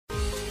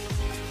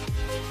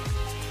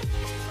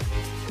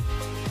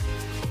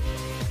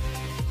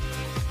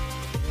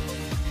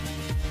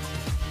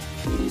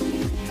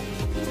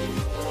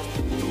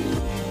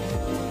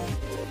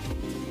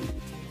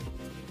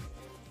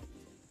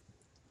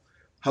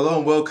Hello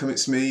and welcome.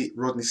 It's me,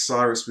 Rodney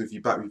Cyrus, with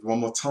you back with you one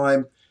more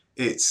time.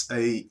 It's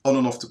a on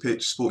and off the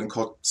pitch sporting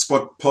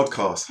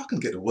podcast. I can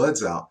get the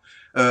words out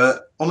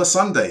on a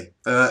Sunday.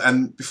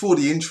 And before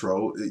the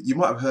intro, you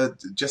might have heard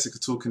Jessica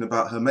talking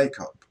about her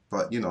makeup,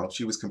 but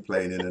she was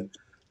complaining. And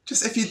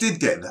just if you did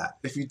get that,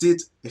 if you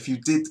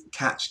did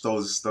catch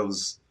those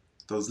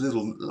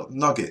little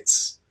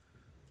nuggets,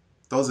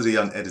 those are the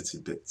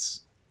unedited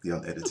bits. The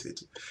unedited.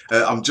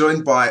 I'm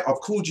joined by.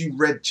 I've called you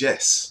Red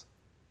Jess.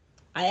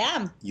 I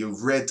am You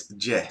Red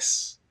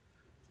Jess.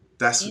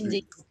 That's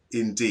indeed.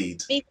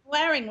 indeed. Me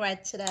wearing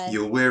red today.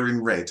 You're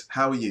wearing red.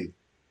 How are you?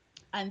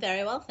 I'm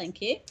very well,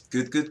 thank you.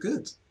 Good, good,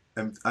 good.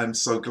 I'm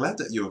so glad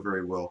that you're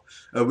very well.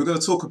 We're going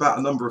to talk about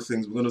a number of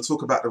things. We're going to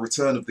talk about the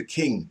return of the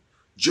King,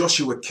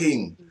 Joshua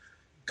King,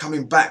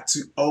 coming back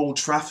to Old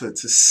Trafford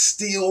to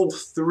steal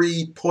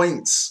 3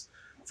 points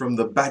from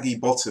the baggy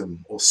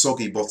bottom or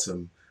soggy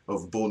bottom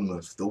of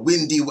Bournemouth. The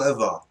windy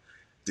weather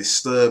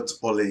disturbed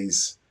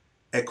Ole's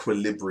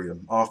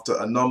equilibrium after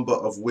a number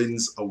of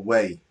wins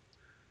away.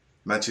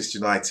 Manchester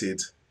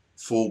United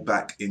fall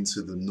back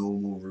into the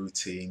normal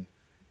routine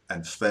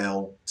and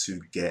fail to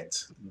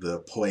get the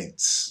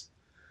points.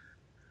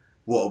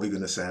 What are we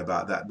going to say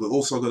about that? We're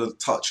also going to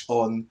touch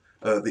on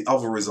the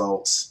other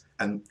results,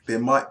 and there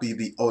might be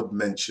the odd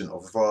mention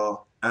of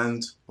VAR,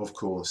 and of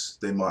course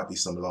there might be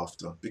some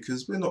laughter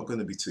because we're not going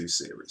to be too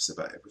serious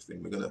about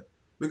everything.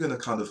 We're going to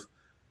kind of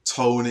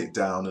tone it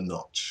down a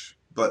notch,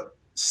 but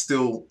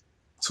still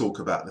talk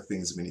about the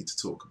things we need to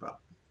talk about.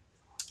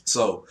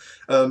 So,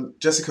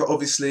 Jessica,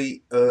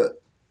 obviously, the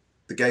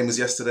game was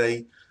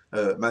yesterday.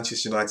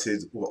 Manchester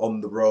United were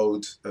on the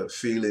road,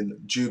 feeling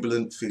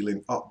jubilant,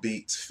 feeling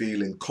upbeat,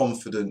 feeling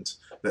confident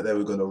that they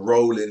were going to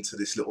roll into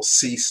this little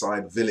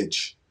seaside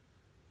village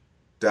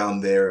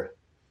down there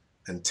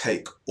and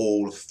take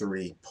all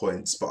 3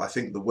 points. But I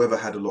think the weather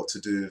had a lot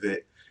to do with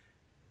it.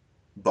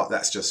 But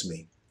that's just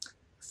me.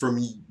 From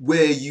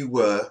where you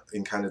were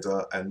in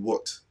Canada and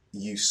what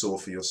you saw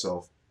for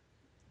yourself,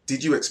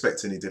 did you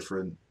expect any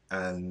different?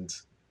 And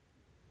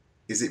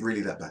is it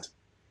really that bad?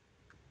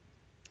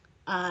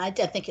 I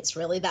don't think it's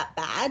really that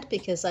bad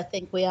because I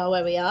think we are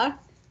where we are.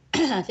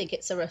 I think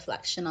it's a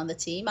reflection on the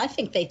team. I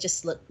think they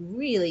just look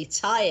really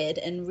tired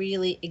and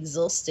really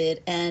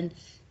exhausted. And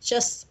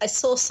just, I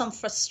saw some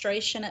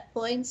frustration at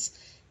points,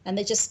 and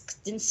they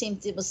just didn't seem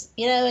to, it was,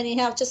 and you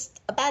have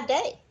just a bad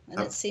day. And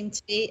Uh, it seemed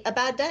to be a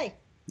bad day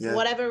for yeah,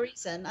 whatever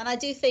reason. And I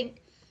do think,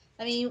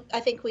 I mean, I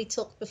think we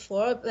talked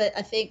before, but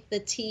I think the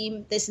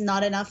team, there's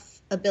not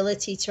enough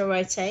ability to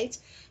rotate.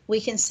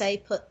 We can say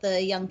put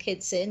the young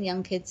kids in,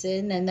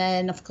 and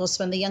then of course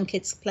when the young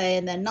kids play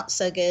and they're not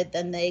so good,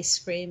 then they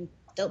scream,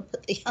 "Don't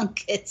put the young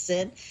kids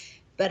in."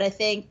 But I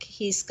think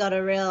he's got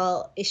a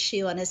real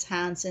issue on his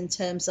hands in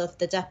terms of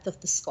the depth of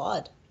the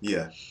squad.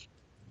 yeah.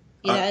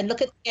 I, And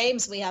look at the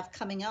games we have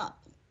coming up.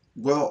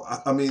 well,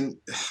 I mean,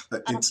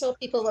 And I'm sure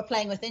people were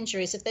playing with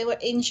injuries. If they were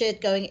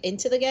injured going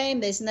into the game,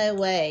 there's no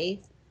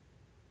way.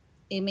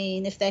 I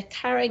mean, if they're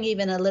carrying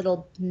even a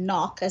little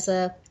knock, as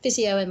a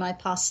physio in my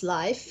past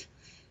life,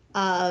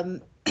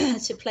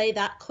 to play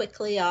that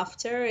quickly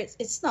after,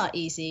 it's not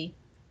easy.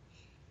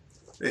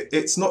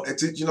 it's not.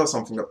 You know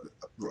something?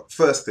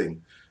 First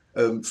thing,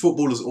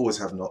 footballers always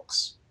have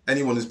knocks.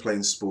 Anyone who's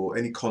playing sport,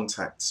 any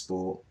contact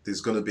sport,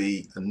 there's going to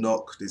be a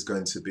knock. There's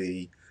going to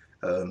be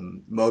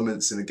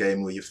moments in the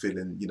game where you're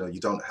feeling, you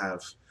don't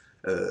have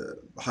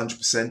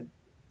 100%.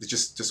 It's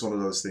just one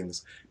of those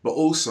things. But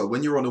also,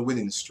 when you're on a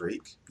winning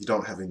streak, you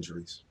don't have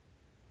injuries.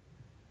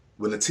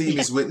 When a team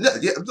Yeah, is winning,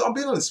 yeah, I'm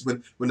being honest.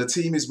 When a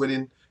team is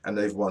winning and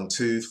they've won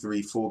two,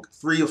 three, four,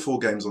 3 or 4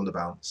 games on the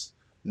bounce,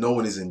 no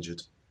one is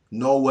injured.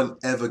 No one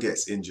ever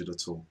gets injured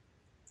at all.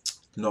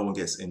 No one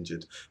gets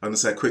injured. I'm going to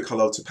say a quick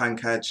hello to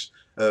Pankaj.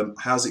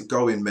 How's it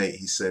going, mate?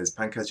 He says,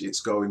 Pankaj, it's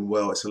going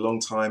well. It's a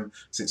long time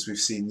since we've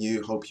seen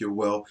you. Hope you're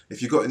well.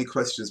 If you've got any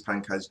questions,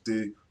 Pankaj,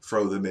 do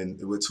throw them in.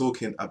 We're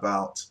talking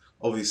about,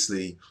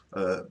 obviously,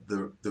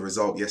 the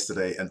result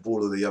yesterday and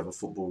all of the other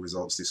football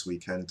results this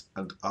weekend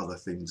and other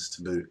things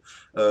to do.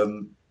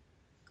 Um,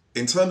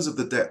 in terms of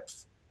the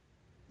depth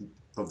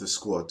of the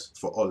squad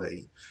for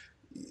Ole,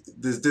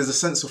 there's a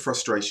sense of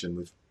frustration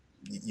with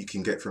you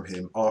can get from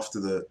him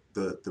after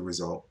the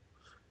result,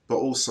 but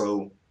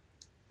also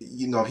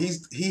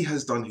he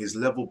has done his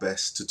level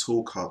best to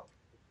talk up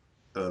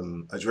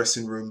a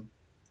dressing room,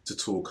 to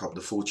talk up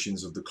the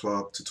fortunes of the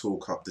club, to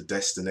talk up the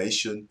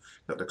destination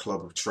that the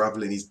club are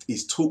traveling.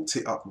 He's talked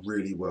it up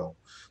really well.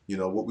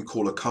 What we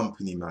call a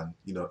company man.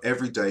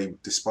 Every day,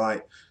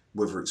 despite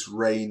whether it's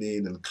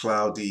raining and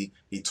cloudy,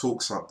 he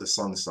talks up the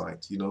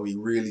sunset. He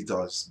really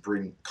does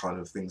bring kind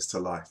of things to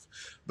life.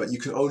 But you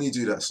can only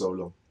do that so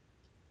long.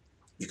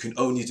 You can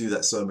only do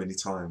that so many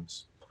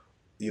times.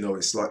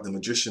 It's like the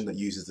magician that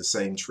uses the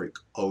same trick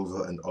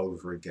over and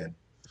over again.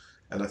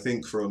 And I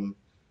think from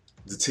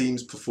the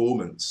team's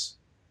performance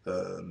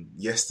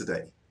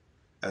yesterday,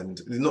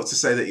 and not to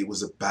say that it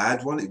was a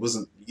bad one, it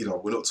wasn't,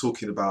 we're not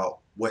talking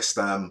about West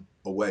Ham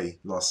away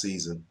last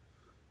season.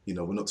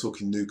 We're not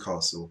talking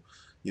Newcastle.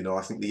 You know,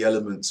 I think the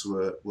elements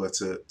were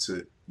to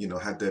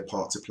had their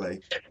part to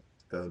play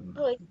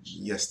Oh,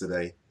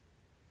 yesterday,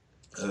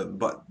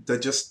 but they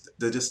just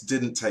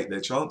didn't take their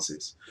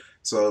chances.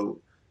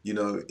 So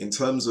in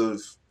terms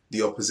of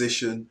the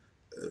opposition,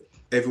 uh,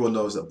 everyone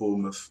knows that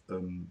Bournemouth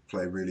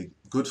play really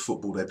good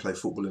football. They play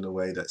football in a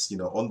way that's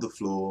on the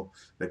floor.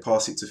 They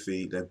pass it to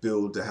feet. They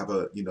build. They have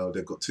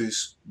they've got two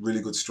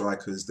really good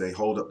strikers. They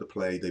hold up the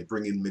play. They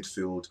bring in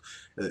midfield,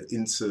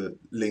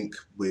 interlink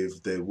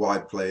with their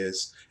wide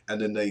players,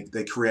 and then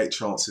they create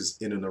chances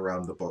in and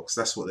around the box.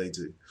 That's what they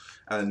do.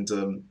 And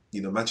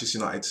Manchester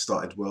United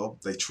started well.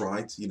 They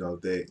tried,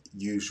 their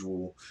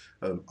usual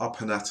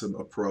up and at 'em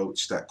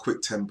approach, that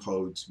quick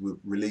tempo,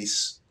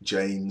 release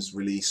James,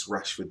 release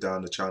Rashford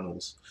down the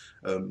channels.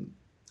 Um,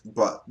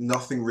 but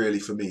nothing really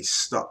for me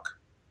stuck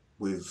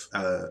with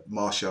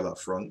Martial up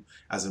front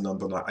as a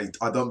number nine.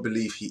 I don't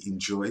believe he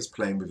enjoys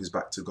playing with his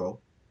back to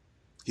goal.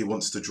 He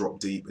wants to drop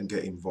deep and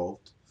get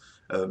involved.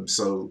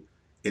 So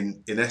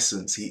in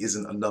essence, he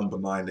isn't a number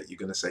nine that you're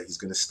going to say he's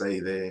going to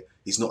stay there.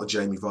 He's not a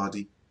Jamie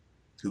Vardy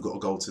who got a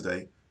goal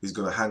today, who's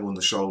going to hang on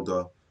the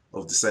shoulder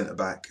of the centre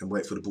back and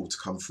wait for the ball to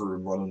come through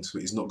and run onto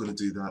it. He's not going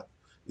to do that.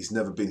 It's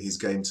never been his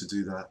game to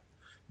do that.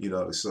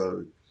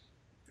 So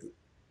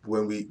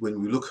when we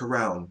look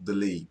around the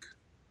league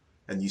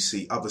and you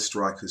see other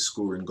strikers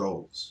scoring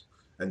goals,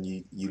 and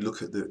you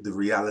look at the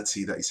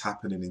reality that is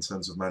happening in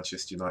terms of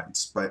Manchester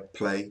United's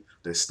play,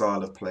 their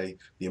style of play,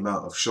 the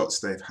amount of shots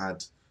they've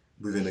had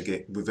within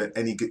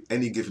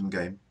any given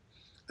game,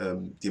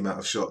 the amount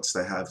of shots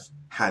they have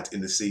had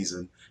in the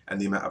season, and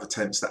the amount of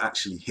attempts that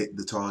actually hit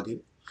the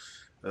target,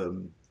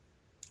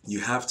 you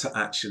have to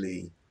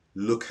actually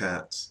look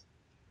at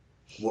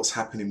what's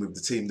happening with the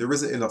team. There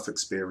isn't enough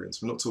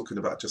experience. We're not talking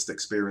about just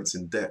experience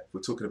in depth.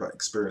 We're talking about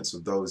experience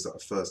of those that are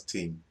first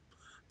team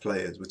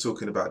players. We're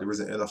talking about there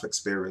isn't enough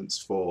experience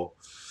for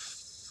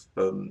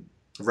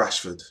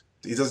Rashford.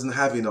 He doesn't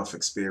have enough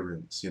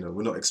experience.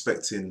 We're not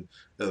expecting.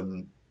 I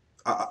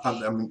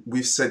mean,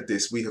 we've said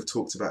this. We have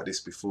talked about this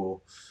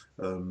before.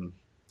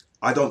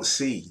 I don't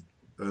see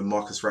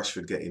Marcus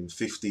Rashford getting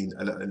 15,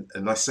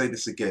 and I say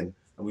this again,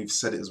 and we've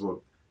said it as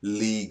well.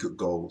 League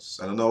goals,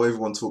 and I know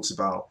everyone talks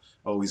about,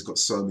 oh, he's got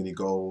so many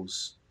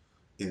goals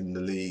in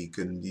the league,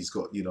 and he's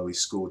got, he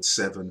scored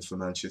 7 for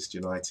Manchester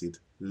United.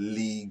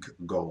 League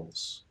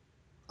goals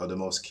are the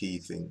most key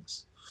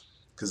things,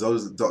 because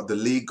the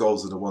league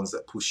goals are the ones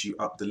that push you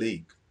up the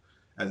league,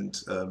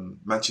 and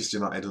Manchester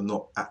United are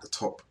not at the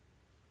top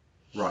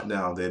right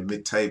now. They're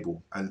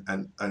mid-table, and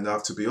I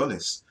have to be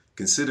honest,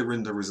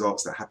 considering the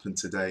results that happened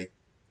today,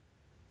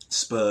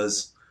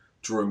 Spurs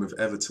drawing with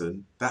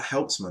Everton, that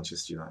helps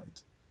Manchester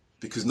United,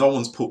 because no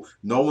one's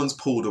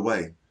pulled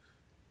away.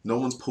 No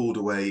one's pulled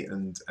away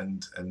and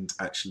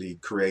actually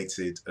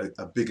created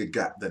a bigger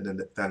gap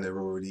than there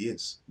already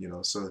is.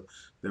 So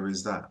there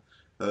is that.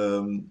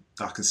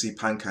 I can see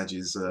Pankaj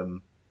is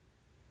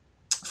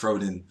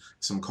thrown in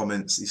some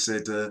comments. He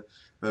said,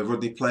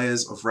 Rodney,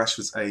 players of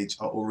Rashford's age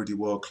are already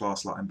world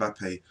class like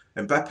Mbappe.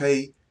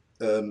 Mbappe,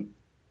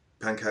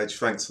 Pankaj,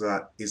 thanks for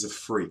that, is a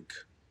freak.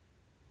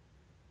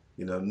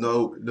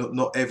 No,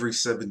 not every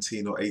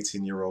 17 or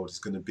 18-year-old is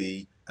going to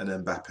be an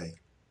Mbappe.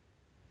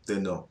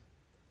 They're not.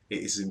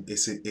 It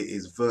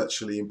is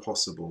virtually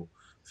impossible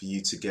for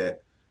you to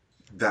get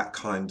that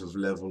kind of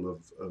level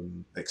of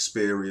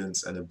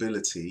experience and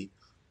ability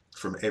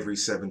from every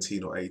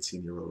 17 or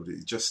 18-year-old.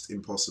 It's just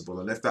impossible.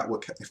 And if that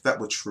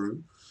were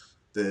true,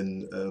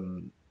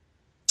 then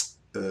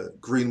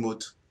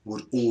Greenwood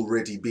would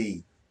already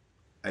be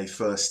a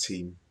first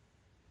team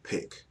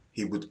pick.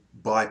 He would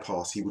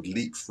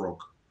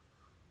leapfrog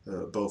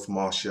both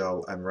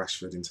Martial and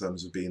Rashford in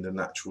terms of being the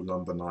natural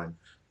number 9.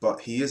 But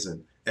he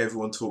isn't.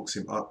 Everyone talks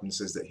him up and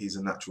says that he's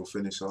a natural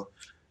finisher.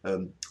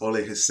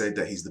 Ole has said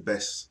that he's the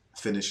best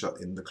finisher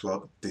in the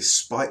club,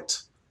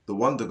 despite the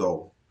wonder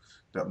goal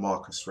that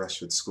Marcus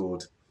Rashford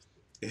scored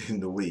in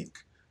the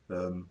week.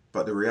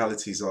 But the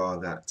realities are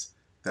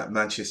that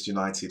Manchester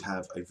United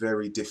have a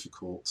very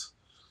difficult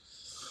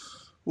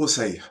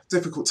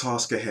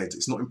task ahead.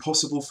 It's not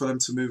impossible for them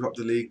to move up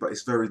the league, but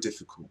it's very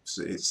difficult.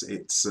 So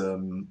it's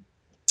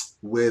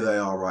where they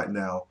are right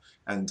now.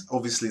 And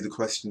obviously the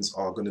questions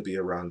are going to be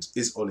around,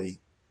 is Ole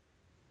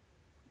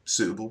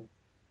suitable?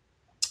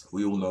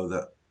 We all know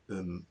that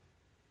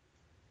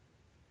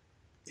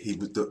he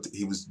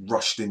was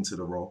rushed into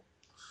the role.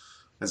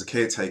 As a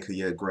caretaker,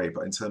 yeah, great,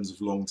 but in terms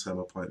of long-term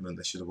appointment,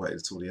 they should have waited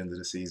until the end of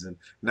the season.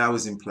 Now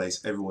he's in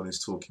place, everyone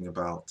is talking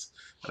about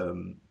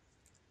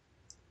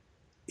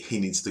he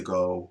needs to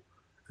go,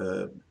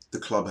 the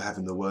club are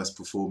having the worst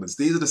performance.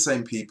 These are the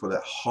same people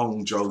that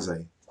hung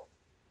Jose.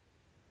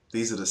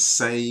 These are the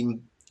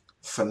same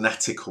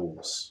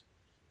fanaticals.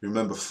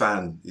 Remember,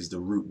 fan is the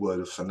root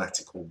word of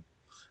fanatical.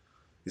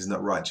 Isn't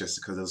that right,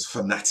 Jessica? Those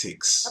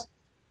fanatics.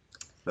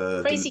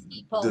 Crazy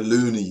people. The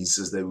loonies,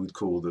 as they would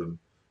call them,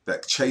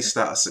 that chased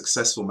out a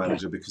successful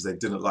manager because they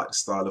didn't like the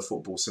style of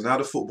football. So now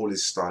the football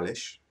is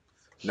stylish.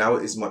 Now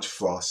it is much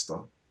faster.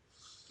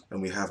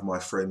 And we have my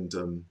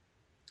friend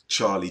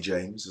Charlie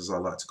James, as I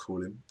like to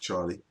call him,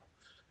 Charlie.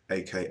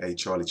 aka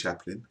Charlie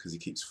Chaplin, because he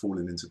keeps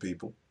falling into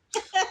people.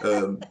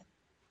 Um,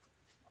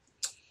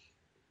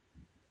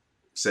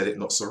 Said it,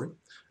 not sorry.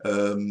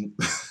 Um,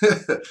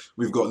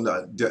 we've got,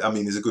 I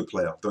mean, he's a good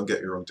player. Don't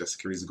get me wrong,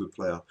 Jessica, he's a good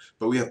player.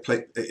 But we have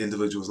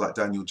individuals like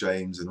Daniel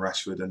James and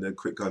Rashford, and then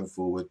quick going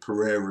forward.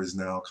 Pereira is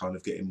now kind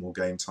of getting more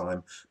game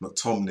time.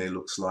 McTominay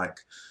looks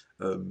like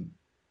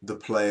the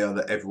player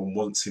that everyone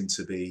wants him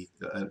to be.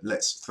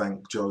 Let's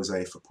thank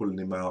Jose for pulling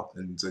him out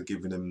and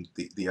giving him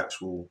the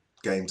actual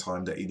game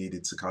time that he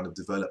needed to kind of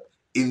develop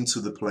into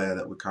the player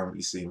that we're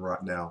currently seeing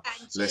right now.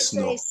 And Let's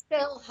Jose not. is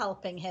still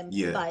helping him,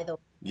 Yeah. by the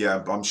way.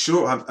 Yeah, I'm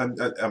sure.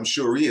 I'm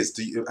sure he is.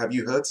 Have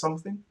you heard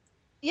something?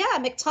 Yeah,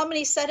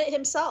 McTominay said it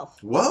himself.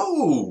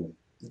 Whoa!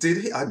 Did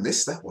he? I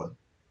missed that one.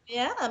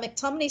 Yeah,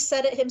 McTominay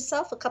said it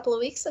himself a couple of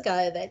weeks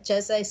ago that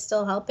Jose is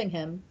still helping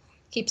him.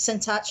 Keeps in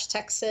touch,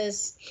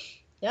 texts.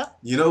 Yep.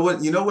 You know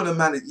when a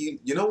man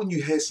you know when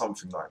you hear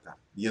something like that.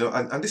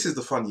 And this is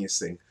the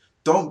funniest thing.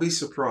 Don't be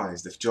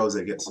surprised if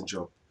Jose gets a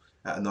job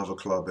at another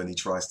club and he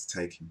tries to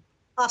take him.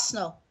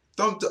 Arsenal.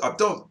 Don't.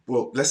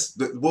 Well, let's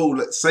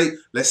save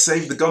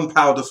the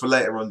gunpowder for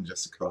later on,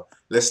 Jessica.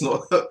 Let's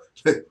not.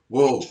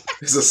 Whoa,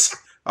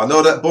 I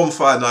know that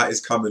bonfire night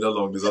is coming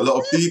along. There's a lot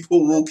of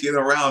people walking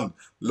around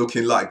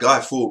looking like Guy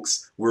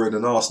Fawkes wearing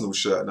an Arsenal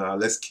shirt now.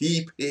 Let's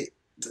keep it.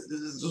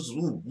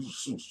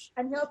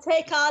 And he'll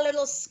take our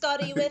little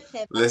Scotty with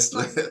him. Let's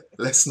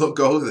not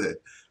go there.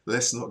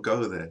 Let's not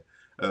go there.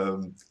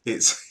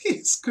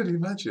 It's could you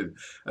imagine?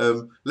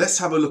 Let's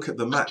have a look at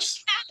the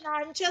match.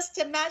 I'm just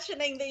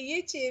imagining the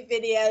YouTube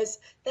videos.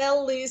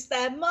 They'll lose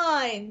their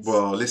minds.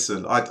 Well,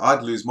 listen,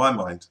 I'd lose my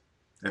mind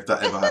if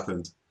that ever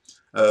happened.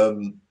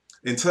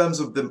 In terms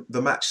of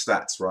the match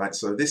stats, right?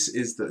 So this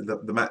is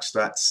the match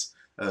stats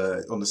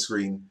on the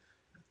screen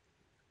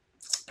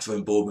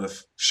from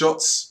Bournemouth.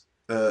 Shots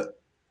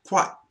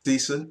quite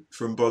decent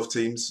from both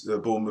teams.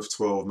 Bournemouth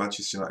 12,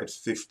 Manchester United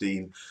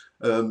 15.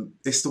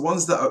 It's the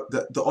ones that are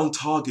the on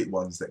target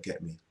ones that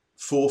get me.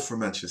 4 from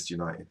Manchester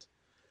United.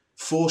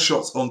 4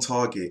 shots on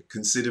target,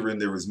 considering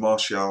there is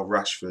Martial,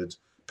 Rashford,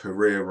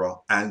 Pereira,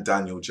 and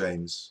Daniel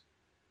James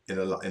in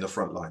a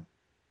front line.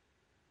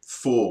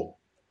 4.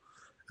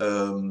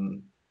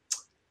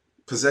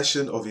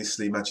 Possession,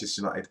 obviously,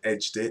 Manchester United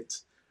edged it,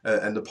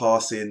 and the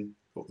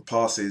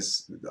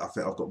passes. I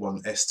think I've got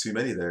one S too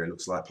many there. It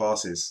looks like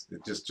passes,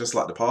 just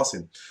like the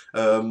passing.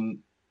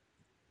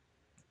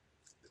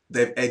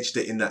 They've edged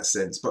it in that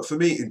sense. But for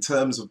me, in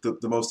terms of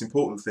the most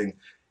important thing,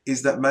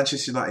 is that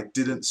Manchester United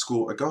didn't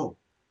score a goal.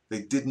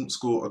 They didn't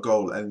score a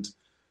goal. And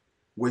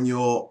when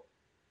you're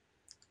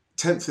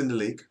 10th in the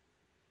league,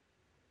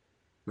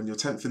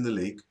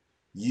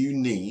 you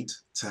need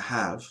to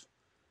have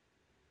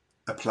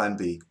a plan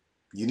B.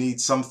 You need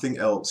something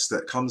else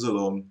that comes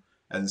along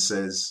and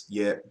says,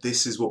 yeah,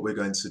 this is what we're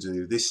going to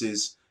do. This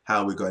is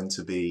how we're going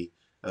to be.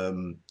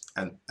 And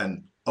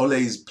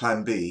Ole's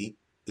plan B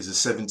is a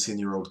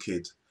 17-year-old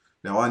kid.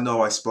 Now, I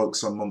know I spoke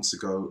some months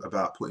ago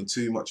about putting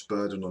too much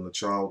burden on the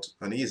child,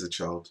 and he is a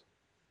child.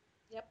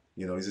 Yep.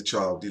 He's a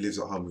child. He lives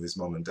at home with his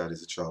mum and dad.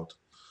 He's a child.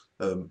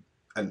 And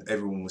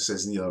everyone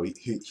says,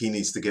 he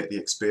needs to get the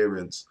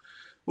experience.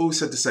 Well, we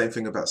said the same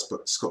thing about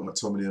Scott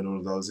McTominay and all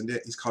of those, and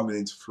yet he's coming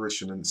into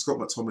fruition. And Scott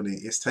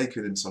McTominay, it's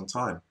taken him some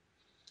time.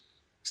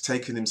 It's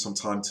taken him some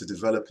time to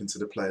develop into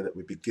the player that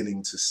we're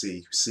beginning to see,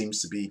 who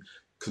seems to be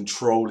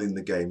controlling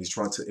the game. He's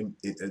trying to,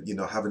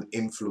 have an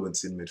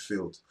influence in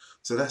midfield.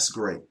 So that's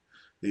great.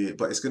 Yeah,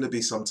 but it's going to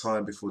be some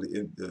time before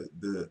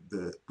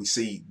we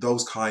see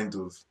those kind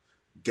of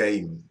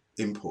game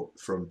input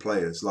from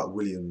players like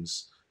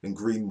Williams and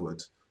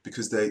Greenwood,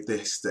 because they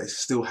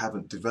still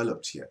haven't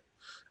developed yet.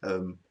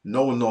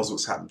 No one knows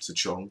what's happened to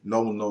Chong.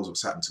 No one knows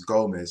what's happened to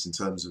Gomez in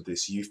terms of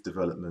this youth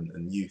development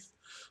and youth.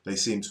 They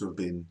seem to have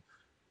been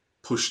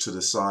pushed to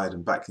the side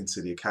and back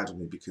into the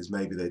academy because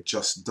maybe they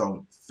just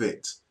don't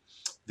fit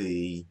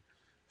the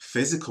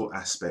physical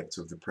aspect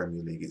of the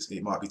Premier League.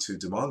 It might be too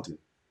demanding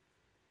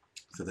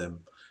for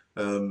them.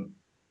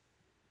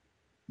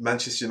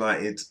 Manchester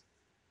United,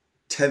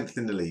 10th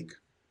in the league.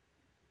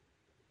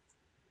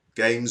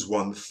 Games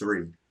won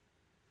 3.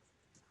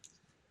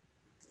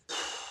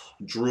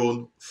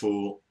 Drawn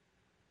 4.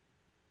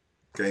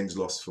 Games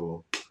lost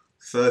 4.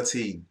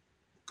 13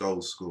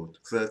 goals scored.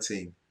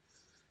 13.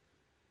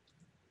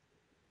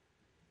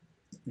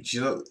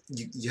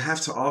 You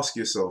have to ask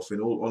yourself,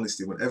 in all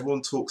honesty, when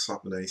everyone talks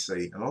up and they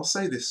say, and I'll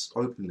say this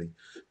openly,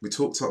 we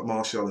talked up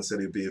Martial and said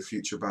he'd be a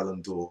future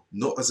Ballon d'Or,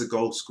 not as a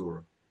goal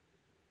scorer,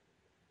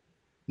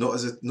 not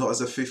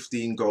as a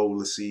 15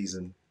 goal a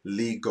season,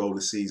 league goal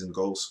a season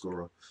goal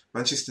scorer.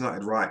 Manchester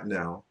United right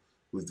now,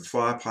 with the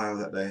firepower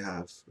that they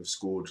have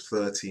scored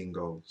 13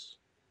 goals.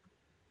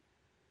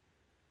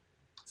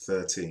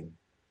 13.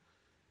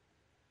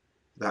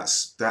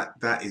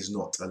 That is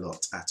not a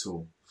lot at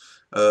all.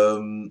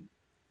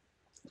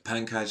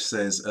 Pankaj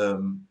says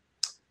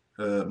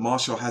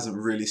Martial hasn't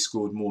really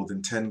scored more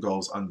than 10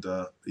 goals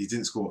under. He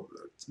didn't score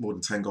more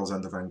than 10 goals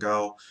under Van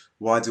Gaal.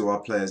 Why do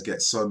our players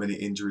get so many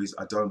injuries?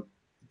 I don't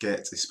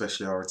get,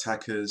 especially our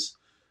attackers.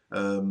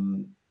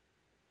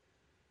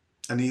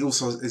 And he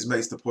also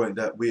makes the point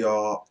that we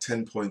are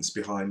 10 points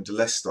behind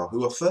Leicester,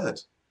 who are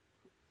third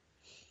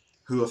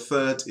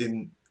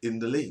in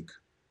the league.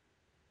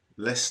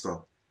 Leicester.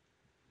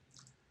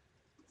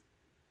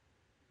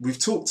 We've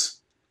talked.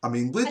 I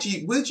mean, where do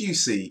you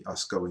see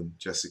us going,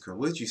 Jessica?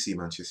 Where do you see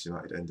Manchester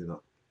United ending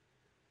up?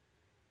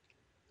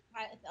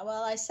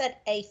 Well, I said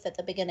eighth at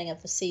the beginning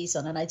of the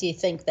season, and I do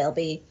think they'll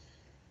be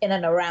in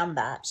and around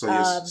that. So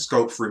yes,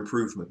 scope for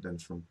improvement then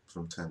from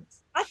 10th.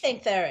 I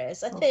think there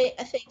is. Okay.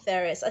 I think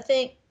there is. I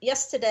think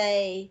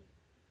yesterday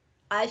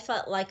I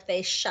felt like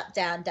they shut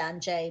down Dan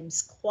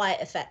James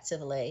quite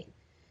effectively.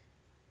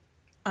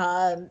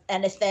 And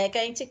if they're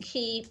going to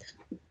keep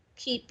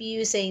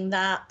using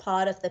that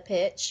part of the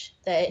pitch,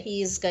 that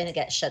he's going to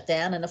get shut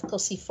down. And of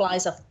course, he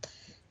flies off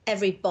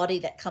everybody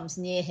that comes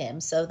near him,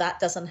 so that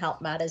doesn't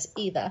help matters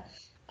either.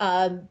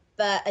 But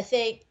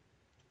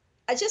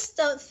I just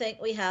don't think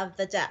we have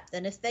the depth.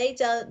 And if they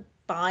don't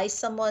buy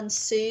someone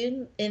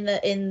soon in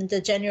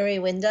the January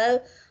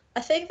window,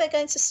 I think they're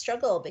going to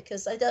struggle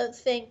because I don't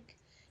think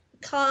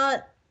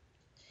can't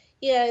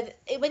you know,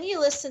 when you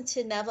listen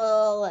to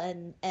Neville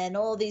and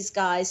all these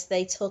guys,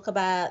 they talk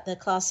about the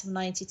class of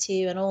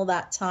 92 and all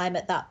that time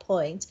at that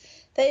point.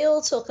 They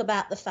all talk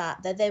about the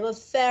fact that they were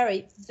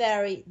very,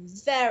 very,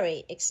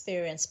 very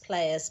experienced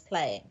players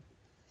playing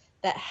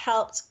that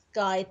helped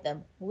guide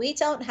them. We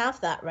don't have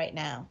that right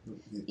now.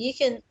 You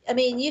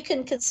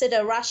can consider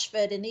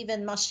Rashford and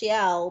even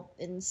Martial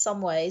in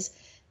some ways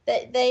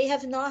that they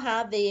have not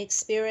had the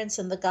experience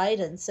and the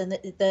guidance, and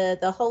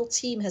the whole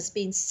team has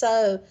been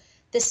so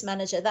this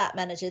manager, that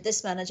manager,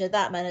 this manager,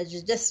 that manager,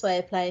 this way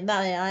of playing,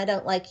 that way, I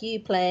don't like you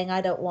playing, I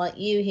don't want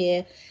you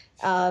here.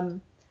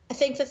 I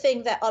think the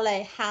thing that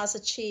Ole has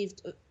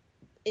achieved,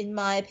 in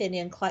my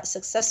opinion, quite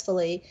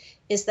successfully,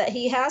 is that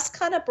he has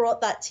kind of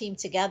brought that team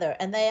together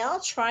and they are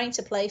trying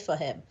to play for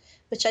him,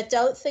 which I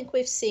don't think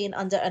we've seen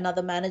under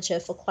another manager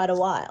for quite a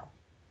while.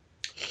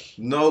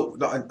 No,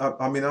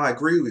 I mean, I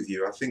agree with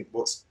you. I think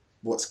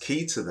what's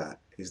key to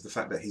that is the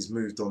fact that he's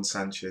moved on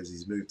Sanchez,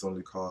 he's moved on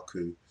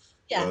Lukaku.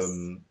 Yes.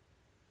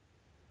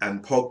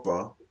 And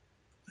Pogba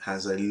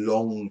has a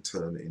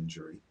long-term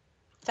injury.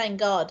 Thank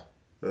God.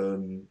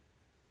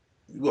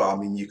 Well, I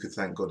mean, you could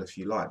thank God if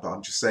you like, but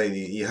I'm just saying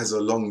he has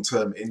a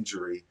long-term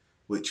injury,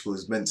 which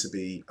was meant to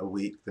be a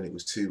week, then it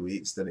was 2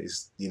 weeks, then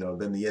it's,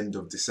 then the end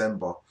of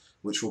December,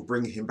 which will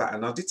bring him back.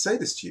 And I did say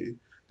this to you,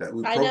 that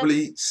we'll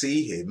probably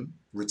see him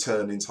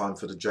return in time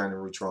for the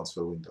January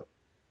transfer window.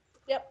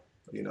 Yep.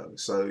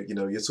 So,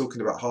 you're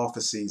talking about half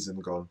a season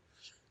gone.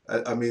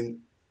 I mean,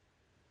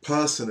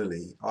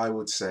 personally, I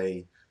would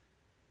say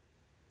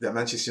that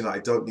Manchester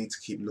United don't need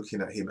to keep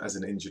looking at him as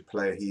an injured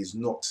player. He is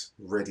not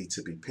ready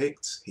to be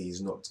picked.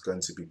 He's not going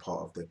to be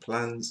part of their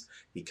plans.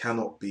 He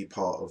cannot be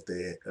part of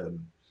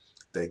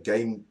their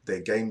game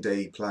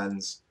day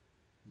plans.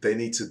 They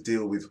need to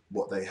deal with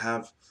what they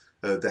have.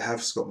 They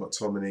have Scott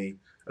McTominay.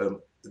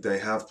 They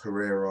have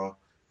Pereira.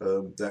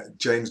 That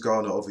James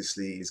Garner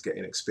obviously is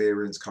getting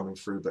experience coming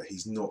through, but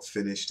he's not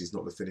finished. He's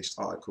not the finished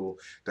article.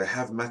 They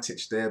have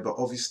Matic there, but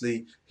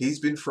obviously he's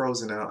been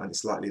frozen out, and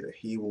it's likely that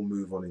he will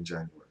move on in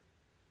January.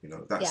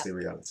 That's the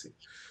reality.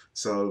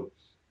 So,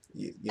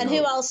 and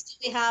who else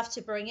do we have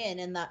to bring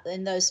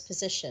in those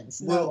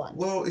positions? No one.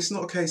 Well, it's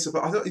not a case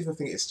about. I don't even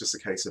think it's just a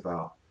case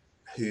about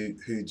who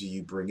do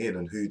you bring in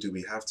and who do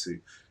we have to.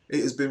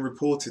 It has been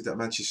reported that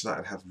Manchester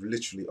United have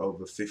literally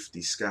over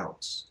 50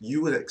 scouts.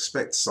 You would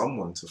expect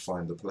someone to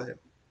find a player.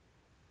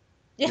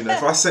 Yeah.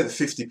 If I sent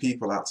 50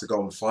 people out to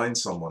go and find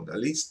someone, at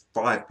least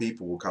 5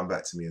 people will come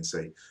back to me and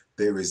say,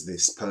 there is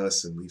this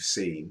person we've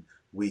seen.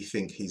 We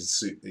think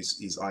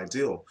he's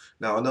ideal.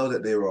 Now, I know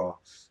that there are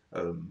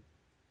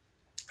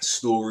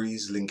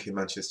stories linking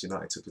Manchester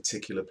United to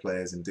particular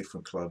players in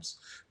different clubs,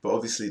 but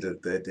obviously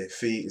their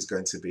fee is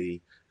going to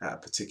be at a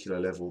particular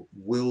level.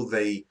 Will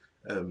they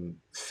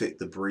fit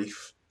the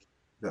brief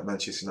that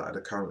Manchester United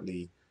are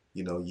currently,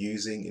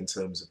 using in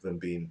terms of them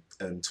being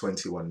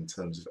 21 in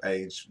terms of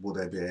age? Will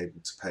they be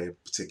able to pay a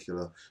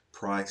particular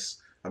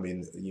price? I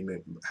mean,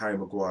 Harry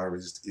Maguire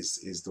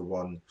is the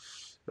one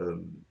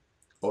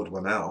odd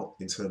one out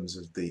in terms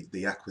of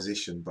the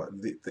acquisition, but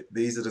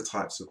these are the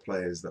types of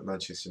players that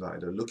Manchester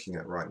United are looking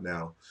at right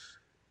now.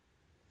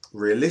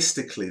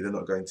 Realistically, they're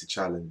not going to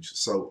challenge.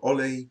 So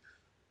Ole,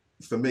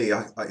 for me,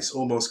 it's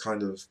almost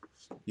kind of,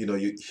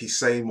 he's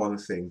saying one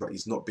thing, but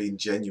he's not being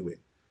genuine.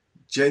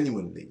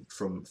 Genuinely,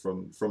 from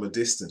a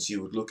distance,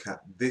 you would look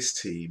at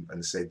this team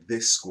and say,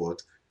 this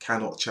squad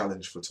cannot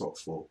challenge for top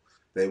 4.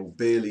 They will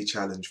barely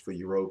challenge for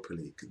Europa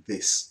League,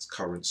 this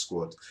current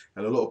squad.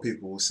 And a lot of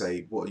people will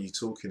say, what are you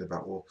talking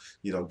about? Well,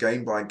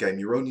 game by game,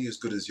 you're only as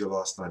good as your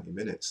last 90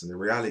 minutes. And the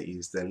reality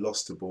is they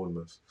lost to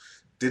Bournemouth,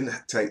 didn't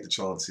take the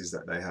chances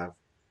that they have,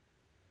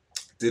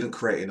 didn't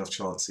create enough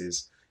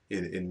chances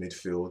in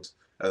midfield.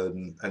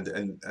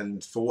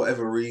 And for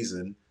whatever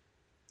reason,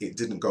 it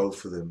didn't go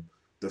for them.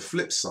 The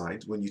flip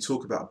side, when you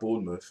talk about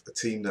Bournemouth, a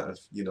team that have,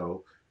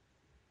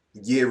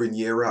 year in,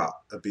 year out,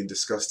 have been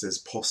discussed as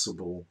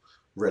possible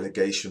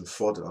relegation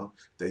fodder.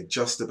 They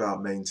just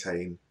about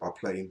maintain by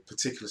playing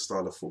particular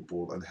style of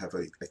football and have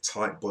a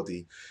tight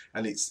body.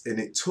 And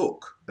it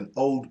took an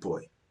old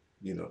boy,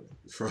 you know,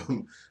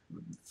 from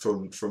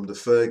the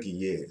Fergie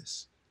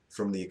years,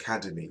 from the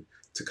academy,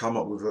 to come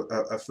up with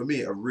for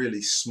me a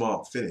really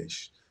smart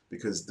finish,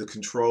 because the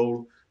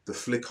control, the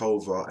flick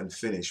over and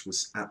finish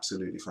was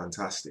absolutely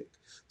fantastic.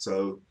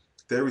 So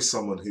there is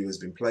someone who has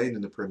been playing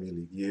in the Premier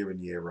League year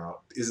in, year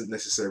out, isn't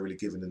necessarily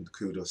given the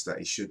kudos that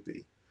he should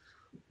be,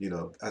 you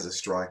know, as a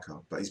striker,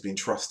 but he's been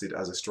trusted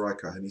as a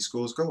striker and he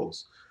scores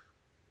goals.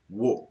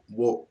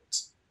 What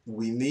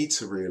we need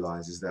to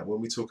realise is that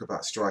when we talk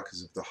about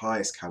strikers of the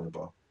highest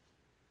calibre,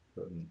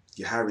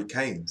 your Harry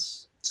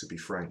Kanes, to be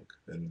frank,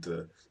 and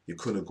your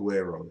Kun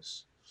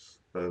Agueros,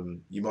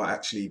 you might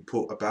actually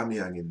put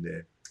Aubameyang in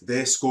there.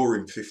 They're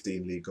scoring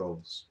 15 league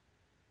goals.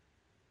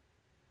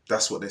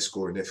 That's what they're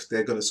scoring. If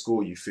they're going to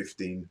score you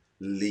 15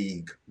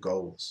 league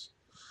goals.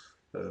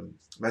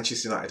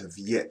 Manchester United have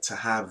yet to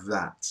have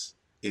that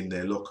in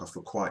their locker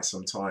for quite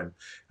some time.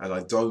 And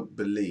I don't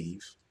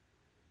believe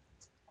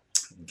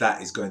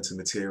that is going to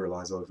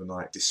materialise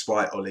overnight,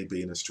 despite Ole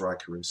being a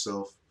striker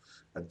himself.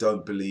 I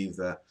don't believe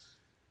that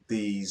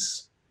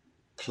these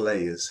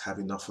players have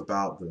enough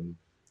about them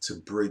to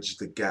bridge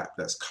the gap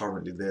that's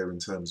currently there in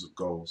terms of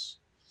goals.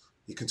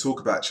 You can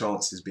talk about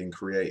chances being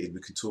created,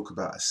 we can talk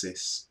about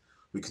assists,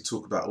 we can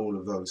talk about all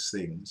of those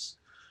things,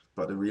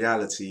 but the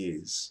reality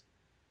is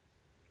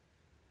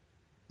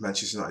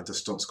Manchester United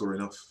just don't score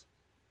enough.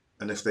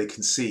 And if they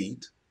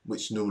concede,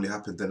 which normally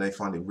happens, then they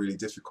find it really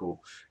difficult.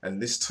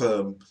 And this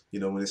term, you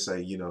know, when they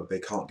say, you know, they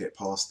can't get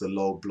past the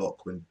low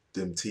block when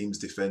them teams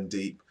defend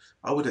deep,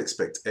 I would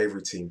expect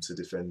every team to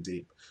defend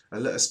deep.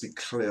 And let us be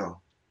clear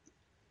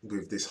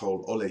with this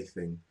whole Ole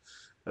thing,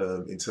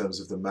 in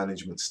terms of the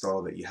management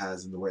style that he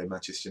has and the way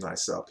Manchester United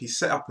set up. He's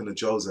set up in a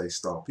Jose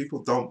style.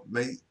 People don't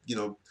make, you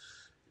know,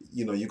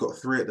 you've got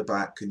three at the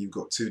back and you've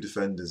got two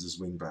defenders as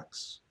wing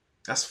backs.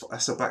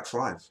 That's a back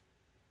five.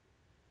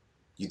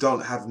 You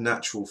don't have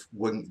natural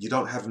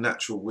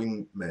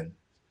wingmen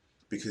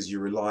because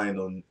you're relying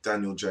on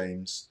Daniel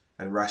James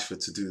and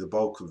Rashford to do the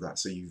bulk of that.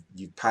 So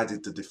you've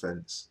padded the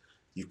defence,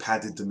 you've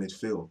padded the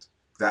midfield.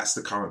 That's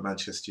the current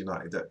Manchester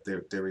United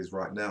that there is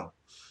right now,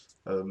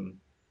 and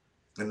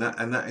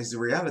that is the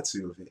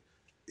reality of it.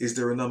 Is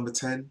there a number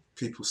 10?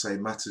 People say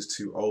Mata's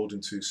too old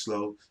and too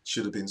slow,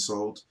 should have been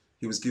sold.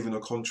 He was given a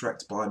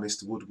contract by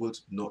Mr. Woodward,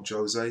 not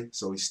Jose,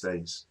 so he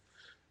stays.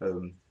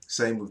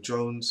 Same with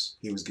Jones,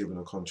 he was given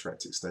a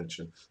contract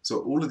extension. So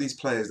all of these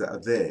players that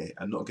are there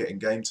and not getting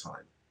game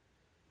time,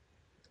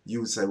 you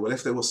would say, well,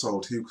 if they were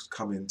sold, who could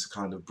come in to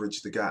kind of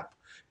bridge the gap?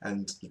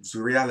 And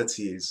the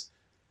reality is,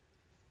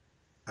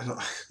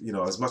 you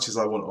know, as much as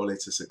I want Ole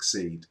to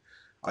succeed,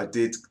 I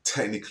did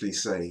technically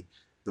say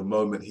the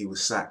moment he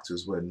was sacked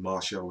was when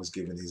Martial was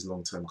given his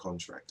long-term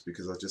contract,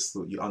 because I just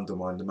thought you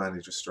undermined the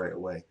manager straight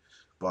away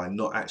by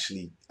not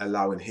actually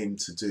allowing him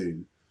to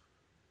do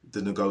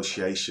the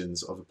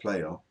negotiations of a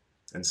player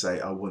and say,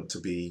 I want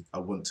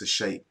to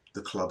shape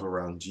the club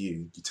around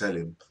you. You tell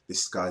him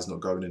this guy's not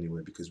going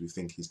anywhere because we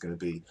think he's going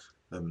to be,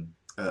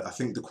 I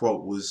think the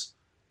quote was,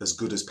 as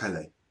good as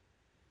Pele.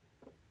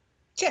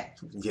 Yeah.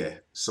 Yeah.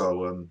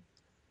 So,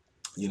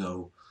 you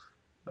know,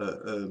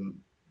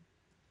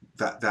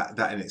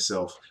 that in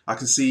itself. I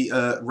can see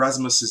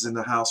Rasmus is in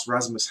the house.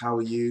 Rasmus, how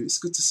are you? It's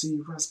good to see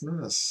you,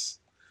 Rasmus.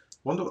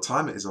 Wonder what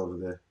time it is over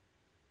there.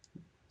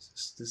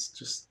 There's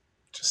just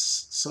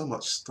so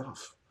much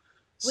stuff.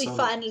 We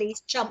finally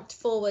jumped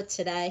forward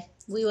today.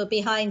 We were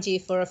behind you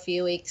for a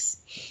few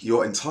weeks.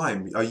 You're in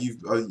time. Are you?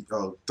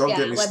 Don't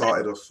get me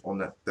started off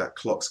on that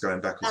clock's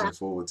going backwards and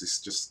forwards.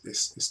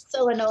 It's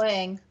so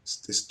annoying.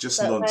 It's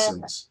just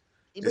nonsense.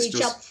 We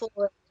jumped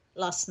forward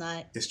last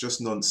night. It's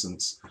just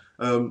nonsense.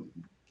 The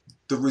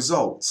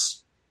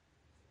results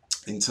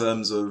in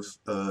terms of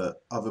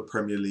other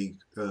Premier League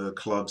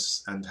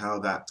clubs and how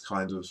that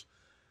kind of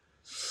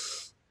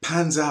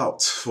pans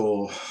out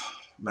for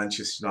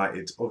Manchester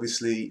United.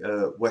 Obviously,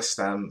 West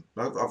Ham,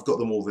 I've got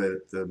them all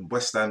there.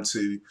 West Ham,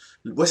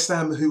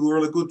 who were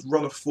on a good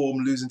run of form,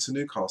 losing to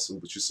Newcastle,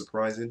 which is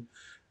surprising.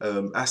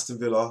 Aston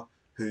Villa,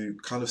 who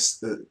kind of,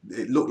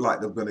 it looked like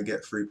they were going to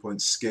get 3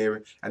 points,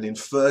 scary. And in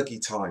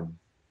Fergie time,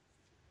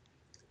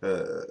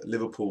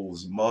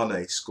 Liverpool's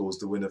Mane scores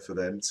the winner for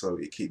them, so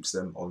it keeps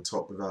them on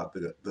top without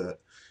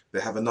they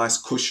have a nice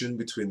cushion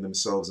between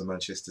themselves and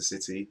Manchester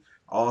City.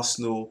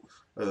 Arsenal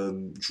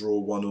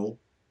draw 1-1.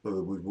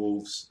 With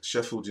Wolves.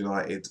 Sheffield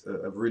United,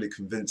 a really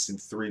convincing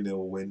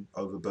 3-0 win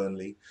over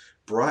Burnley.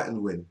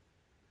 Brighton win.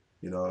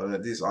 You know,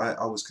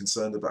 I was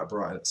concerned about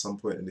Brighton at some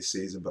point in this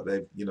season, but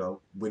they've, you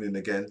know, winning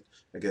again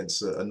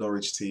against a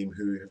Norwich team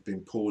who have been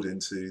pulled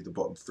into the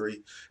bottom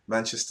three.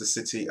 Manchester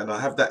City, and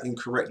I have that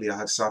incorrectly, I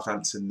have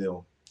Southampton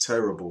 0.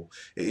 Terrible.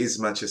 It is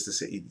Manchester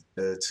City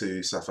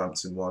 2,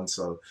 Southampton 1,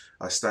 so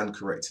I stand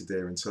corrected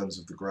there in terms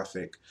of the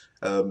graphic.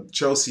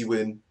 Chelsea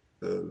win,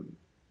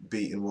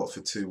 beating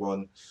Watford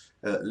 2-1.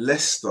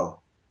 Leicester,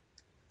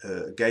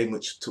 a game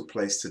which took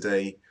place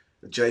today.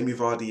 Jamie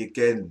Vardy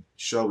again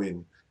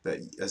showing that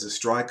as a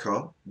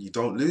striker, you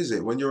don't lose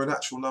it. When you're an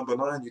actual number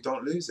 9, you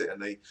don't lose it.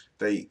 And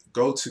they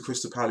go to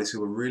Crystal Palace,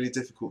 who are really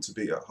difficult to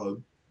beat at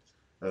home.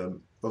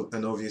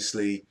 And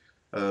obviously,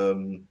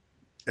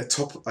 a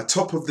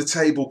top of the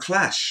table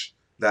clash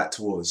that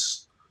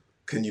was.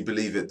 Can you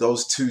believe it?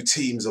 Those two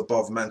teams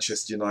above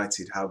Manchester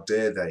United, how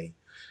dare they?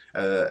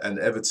 And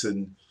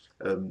Everton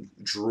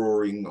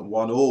drawing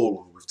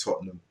 1-1 with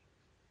Tottenham.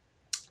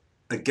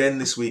 Again,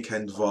 this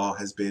weekend, VAR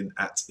has been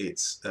at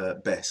its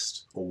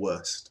best or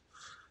worst.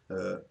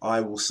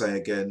 I will say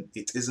again,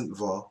 it isn't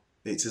VAR,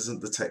 it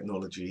isn't the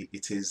technology,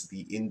 it is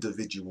the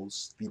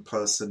individuals, the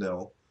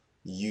personnel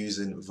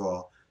using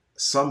VAR.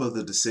 Some of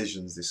the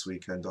decisions this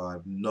weekend, I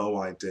have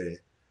no idea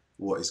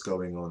what is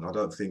going on. I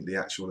don't think the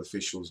actual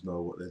officials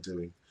know what they're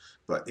doing,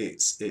 but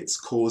it's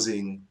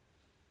causing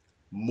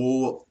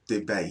more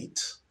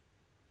debate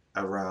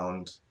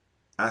around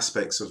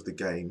aspects of the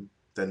game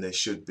than there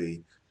should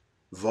be.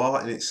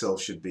 VAR in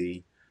itself should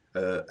be,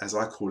 as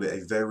I call it,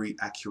 a very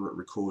accurate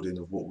recording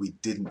of what we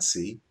didn't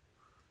see,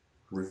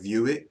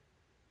 review it,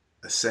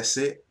 assess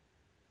it,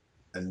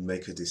 and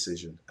make a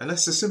decision. And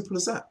that's as simple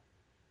as that.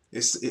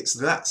 It's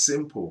that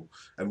simple.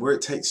 And where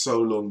it takes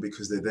so long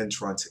because they're then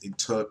trying to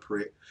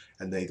interpret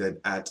and they then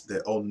add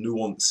their own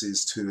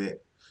nuances to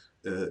it,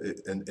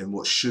 and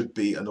what should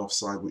be an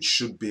offside, which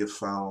should be a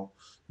foul,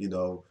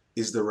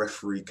 is the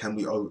referee, can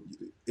we,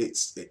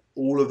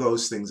 all of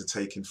those things are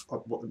taking,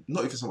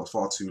 not even so much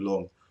far too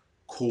long,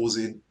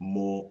 causing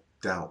more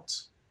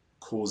doubt.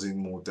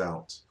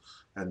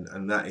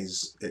 And that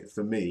is, it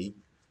for me,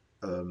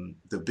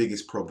 the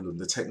biggest problem.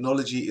 The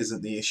technology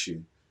isn't the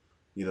issue.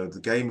 The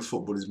game of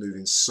football is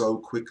moving so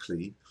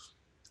quickly.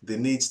 There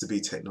needs to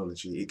be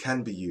technology. It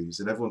can be used.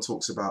 And everyone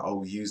talks about,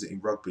 we use it in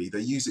rugby.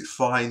 They use it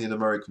fine in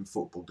American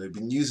football. They've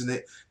been using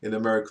it in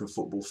American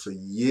football for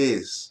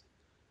years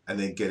and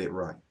they get it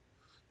right.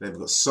 They've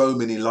got so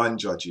many line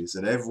judges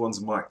and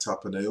everyone's mic'd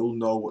up and they all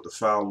know what the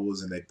foul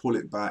was and they pull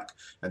it back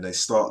and they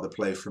start the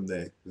play from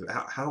there.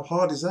 How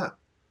hard is that?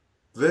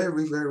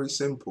 Very, very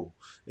simple.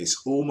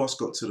 It's almost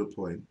got to the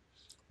point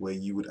where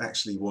you would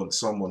actually want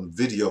someone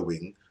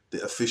videoing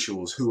the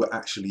officials who are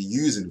actually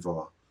using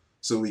VAR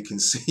so we can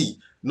see,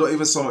 not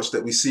even so much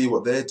that we see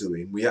what they're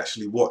doing, we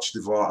actually watch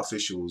the VAR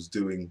officials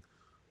doing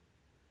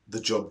the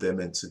job they're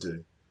meant to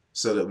do,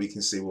 so that we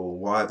can see, well,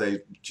 why are they,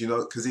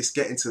 because it's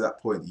getting to that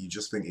point that you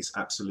just think it's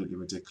absolutely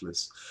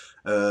ridiculous.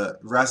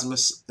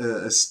 Rasmus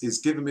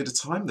is giving me the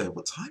time there.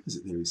 What time is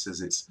it there? He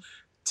says it's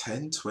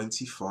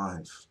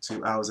 10:25,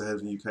 2 hours ahead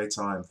of UK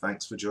time.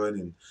 Thanks for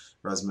joining,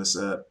 Rasmus.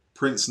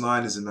 Prince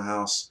 9 is in the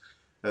house.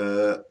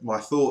 My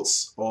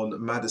thoughts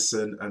on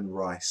Maddison and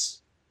Rice.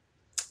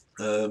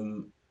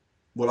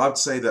 Well, I'd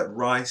say that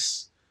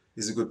Rice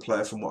is a good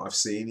player from what I've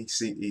seen.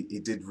 He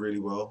did really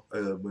well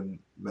when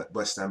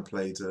West Ham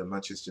played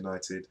Manchester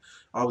United.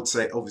 I would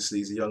say, obviously,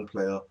 he's a young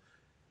player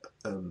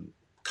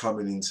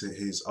coming into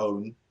his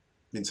own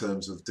in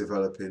terms of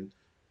developing.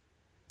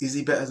 Is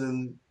he better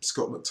than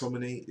Scott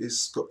McTominay? Is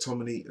Scott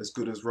McTominay as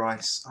good as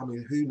Rice? I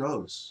mean, who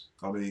knows?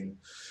 I mean,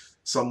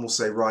 some will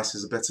say Rice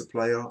is a better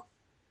player,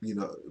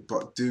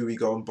 but do we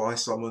go and buy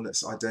someone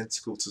that's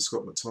identical to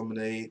Scott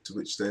McTominay, to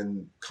which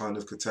then kind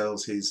of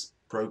curtails his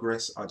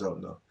progress? I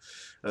don't know.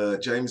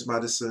 James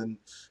Maddison,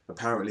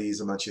 apparently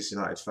he's a Manchester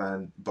United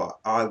fan, but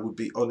I would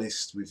be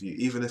honest with you,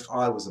 even if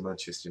I was a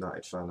Manchester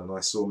United fan and I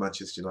saw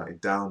Manchester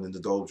United down in the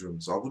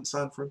doldrums, I wouldn't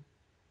sign for him.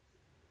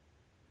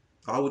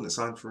 I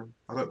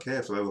don't care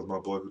if they were my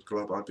boyhood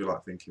club. I'd be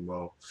like thinking,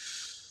 well,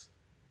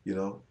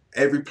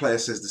 every player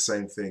says the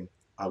same thing.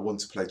 I want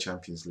to play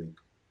Champions League.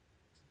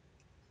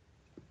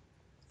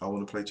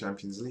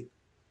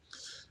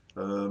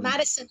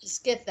 Maddison is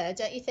good though.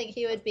 Don't you think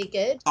he would be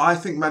good? I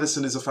think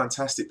Maddison is a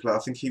fantastic player. I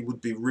think he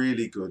would be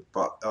really good.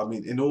 But I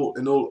mean, in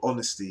all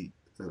honesty,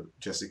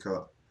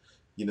 Jessica,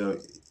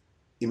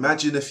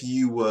 imagine if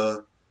you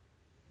were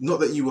not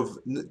that you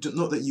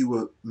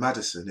were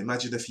Maddison.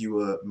 Imagine if you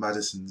were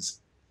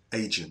Maddison's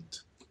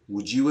agent.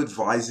 Would you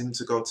advise him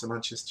to go to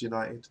Manchester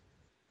United?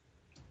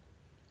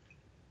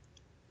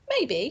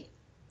 Maybe.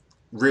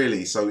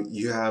 Really? So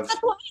you have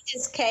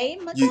Maguire's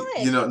came.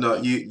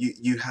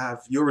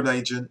 you're an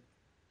agent.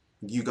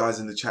 You guys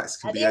in the chats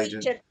can be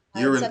agent.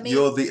 You're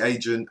the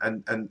agent,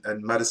 and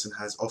Maddison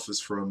has offers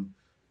from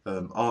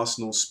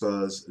Arsenal,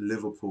 Spurs,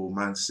 Liverpool,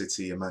 Man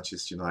City, and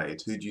Manchester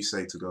United. Who do you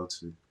say to go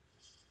to?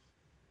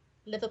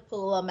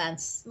 Liverpool or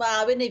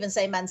well, I wouldn't even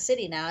say Man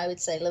City now. I would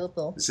say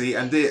Liverpool. See,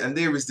 and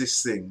there is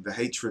this thing, the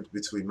hatred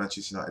between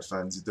Manchester United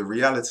fans. The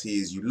reality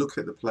is, you look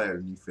at the player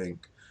and you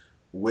think,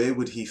 where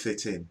would he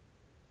fit in?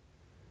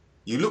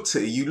 You looked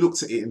at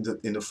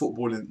it in the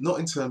football, not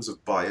in terms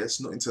of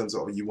bias, not in terms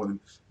of you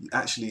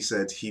actually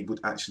said he would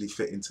actually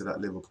fit into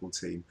that Liverpool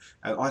team,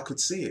 and I could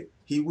see it.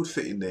 He would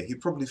fit in there.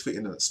 He'd probably fit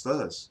in at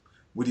Spurs.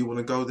 Would he want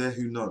to go there?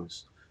 Who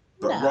knows?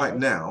 But No. right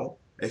now,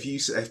 if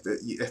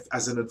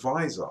as an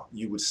advisor,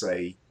 you would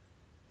say,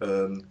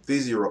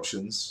 these are your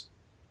options,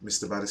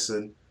 Mr.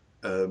 Maddison.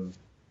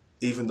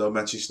 Even though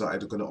Manchester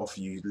United are going to offer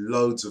you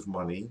loads of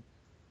money,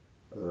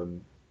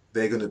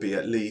 they're going to be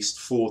at least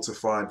 4 to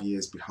 5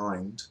 years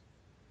behind.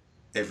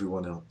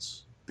 everyone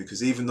else.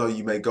 Because even though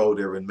you may go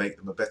there and make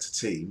them a better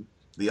team,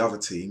 the other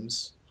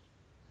teams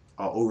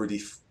are already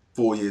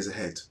 4 years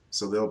ahead.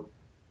 So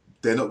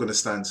they're not going to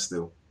stand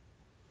still.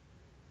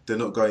 They're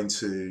not going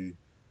to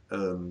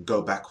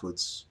go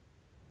backwards.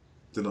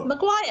 They're not.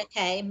 Maguire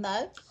came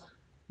though.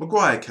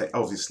 Maguire came,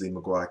 obviously.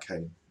 Maguire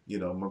came.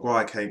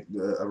 Maguire came,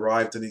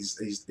 arrived, and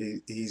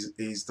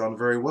he's done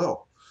very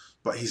well.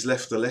 But he's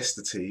left the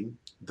Leicester team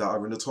that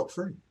are in the top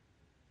three.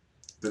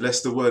 The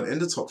Leicester weren't in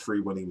the top three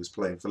when he was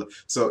playing for.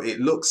 So it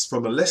looks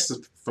from a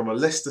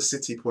Leicester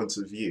City point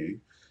of view,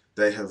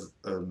 they have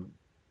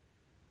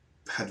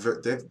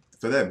they've,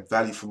 for them,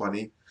 value for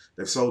money.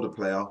 They've sold a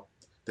player.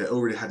 They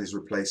already had his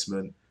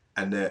replacement,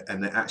 and they're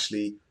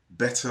actually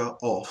better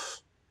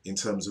off in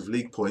terms of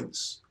league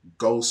points,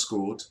 goals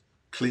scored,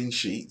 clean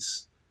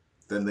sheets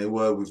than they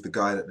were with the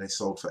guy that they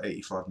sold for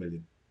 85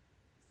 million.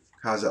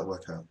 How does that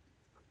work out?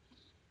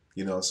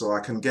 So I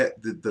can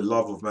get the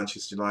love of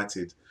Manchester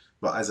United,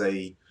 but as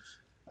an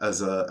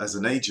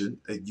agent,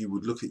 you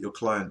would look at your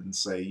client and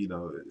say,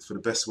 for the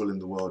best will in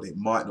the world, it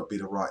might not be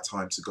the right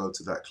time to go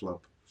to that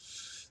club.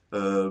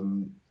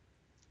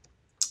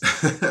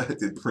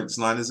 Prince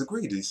Niners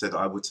agreed. He said,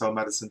 I would tell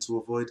Maddison to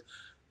avoid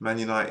Man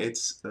United.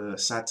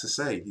 Sad to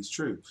say, he's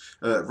true.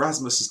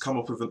 Rasmus has come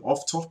up with an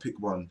off-topic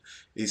one.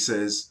 He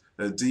says,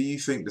 do you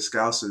think the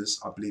Scousers,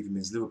 I believe he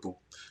means Liverpool,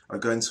 are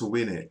going to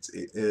win it?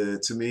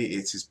 To me,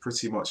 it is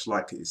pretty much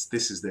like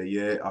this is their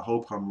year. I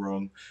hope I'm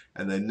wrong,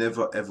 and they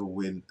never ever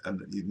win,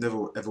 and you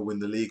never ever win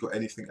the league or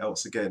anything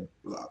else again.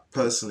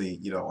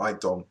 Personally, I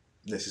don't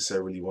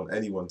necessarily want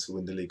anyone to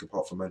win the league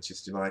apart from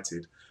Manchester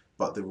United,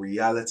 but the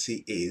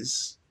reality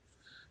is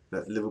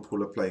that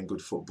Liverpool are playing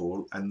good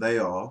football, and they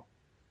are,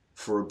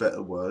 for a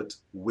better word,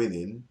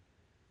 winning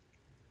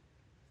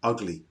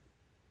ugly.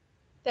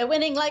 They're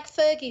winning like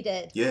Fergie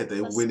did. Yeah,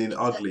 they're winning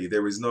ugly.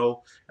 There is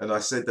no, and I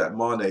said that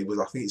Mane was,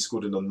 I think he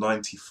scored in the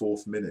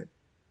 94th minute.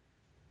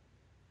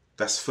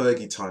 That's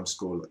Fergie time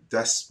score.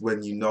 That's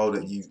when you know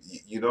that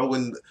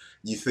when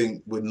you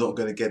think we're not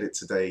going to get it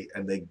today,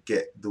 and they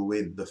get the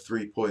win, the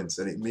 3 points,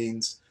 and it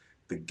means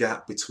the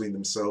gap between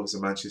themselves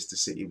and Manchester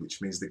City,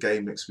 which means the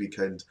game next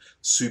weekend,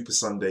 Super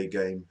Sunday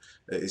game,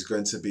 is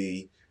going to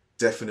be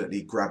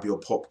definitely grab your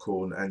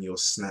popcorn and your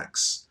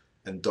snacks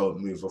and don't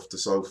move off the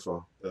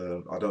sofa.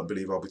 I don't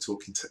believe I'll be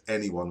talking to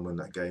anyone when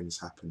that game is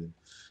happening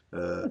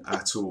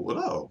at all.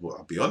 Well,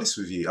 I'll be honest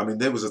with you. I mean,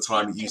 there was a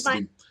time it used to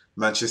be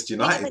Manchester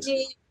United.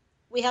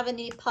 We have a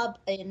new pub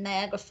in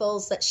Niagara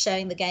Falls that's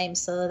showing the game,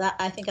 so that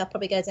I think I'll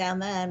probably go down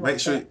there and make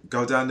sure you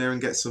go down there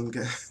and get some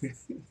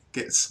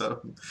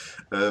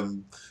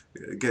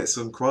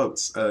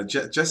quotes.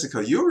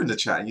 Jessica, you were in the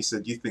chat and you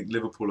said you think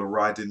Liverpool are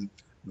riding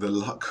the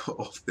luck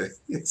of their.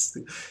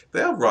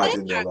 They are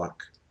riding their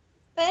luck.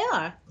 They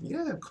are.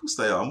 Yeah, of course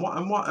they are. And why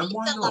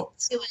not?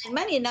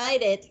 Man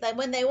United,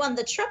 when they won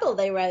the treble,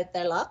 they rode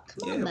their luck.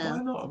 Why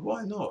not?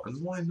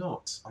 Why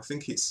not? I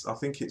think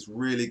it's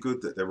really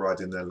good that they're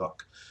riding their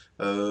luck.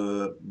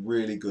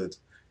 Really good.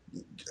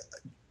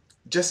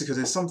 Jessica,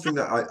 there's something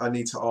that I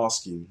need to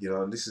ask you.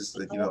 This is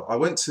I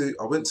went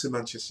to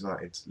Manchester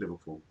United,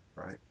 Liverpool,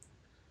 right?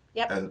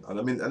 Yep. And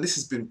I mean, and this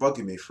has been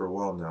bugging me for a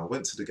while now. I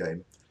went to the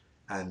game,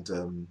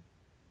 and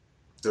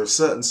there are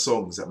certain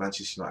songs that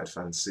Manchester United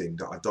fans sing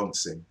that I don't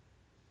sing.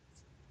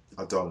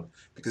 I don't,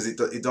 because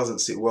it doesn't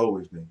sit well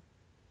with me.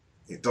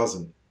 It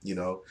doesn't, and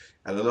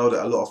I know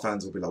that a lot of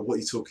fans will be like, "What are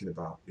you talking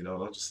about?" And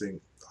I just think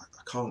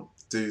I can't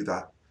do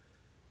that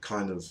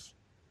kind of.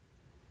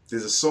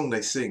 There's a song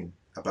they sing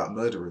about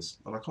murderers,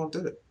 and I can't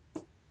do it.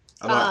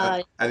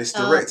 And it's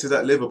directed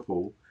at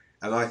Liverpool,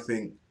 and I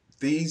think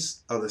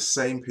these are the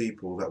same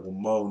people that will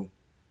moan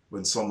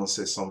when someone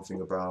says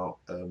something about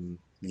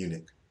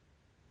Munich.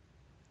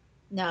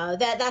 No,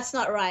 that's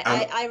not right.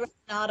 I read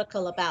an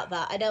article about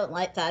that. I don't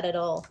like that at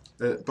all.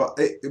 But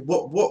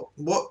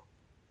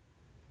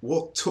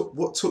what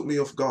took me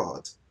off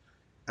guard,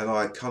 and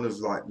I kind of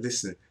like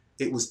listening.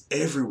 It was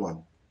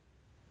everyone.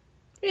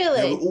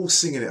 Really? They were all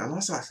singing it, and I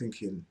was like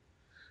thinking,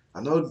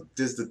 I know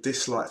there's the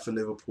dislike for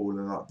Liverpool,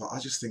 but I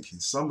was just thinking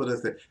some of the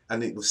things,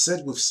 and it was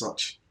said with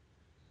such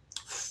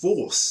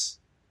force,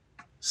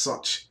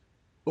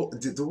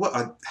 the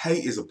word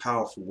hate is a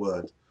powerful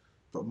word,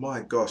 but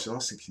my gosh, and I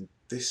was thinking,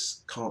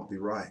 this can't be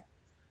right.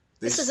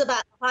 This is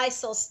about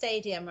Heysel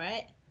Stadium,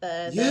 right?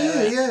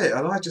 Yeah,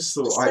 and I just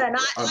thought.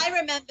 I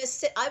remember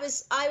I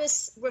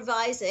was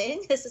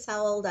revising. This is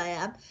how old I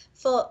am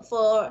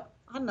for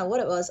I don't know what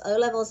it was, O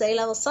levels, A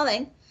levels,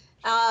 something.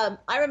 I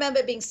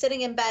remember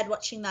sitting in bed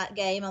watching that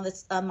game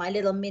on my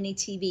little mini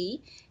TV,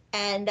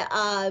 and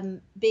I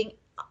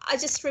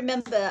just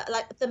remember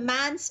like the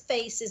man's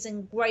face is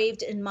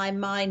engraved in my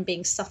mind,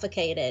 being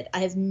suffocated. I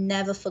have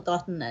never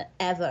forgotten it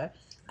ever.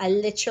 I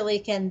literally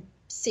can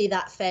see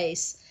that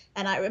face.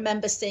 And I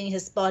remember seeing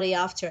his body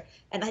after.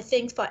 And I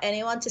think for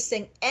anyone to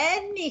sing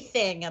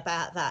anything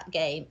about that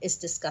game is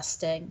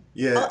disgusting.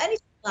 Yeah. Or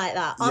anything like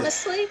that. Yeah.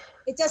 Honestly,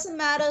 it doesn't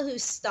matter who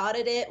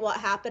started it, what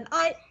happened.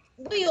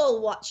 We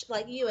all watched,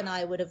 like you and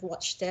I would have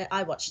watched it.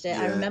 I watched it.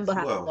 Yeah, I remember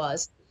how it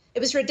was. It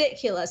was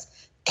ridiculous.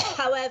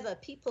 However,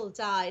 people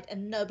died,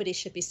 and nobody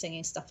should be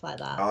singing stuff like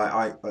that.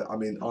 I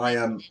mean,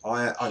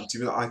 do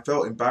you know, I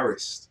felt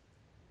embarrassed.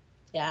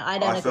 Yeah, I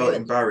don't I agree felt with.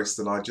 embarrassed,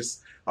 and I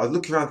was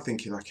looking around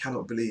thinking, I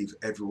cannot believe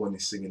everyone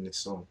is singing this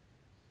song.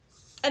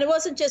 And it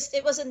wasn't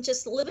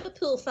just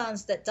Liverpool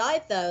fans that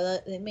died, though.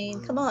 I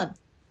mean, come No, on,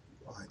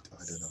 I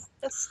don't know.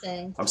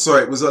 disgusting. I'm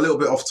sorry, it was a little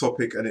bit off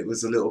topic, and it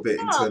was a little bit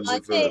in No, terms I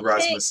of think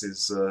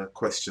Rasmus's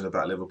question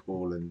about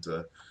Liverpool, and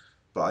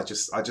but I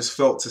just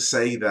felt to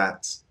say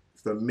that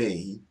for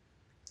me,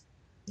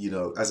 you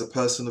know, as a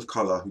person of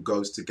color who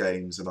goes to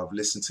games, and I've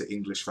listened to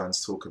English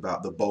fans talk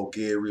about the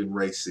Bulgarian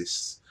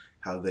racists,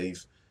 how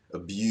they've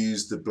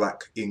abused the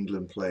black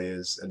England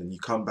players, and then you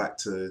come back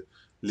to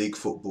league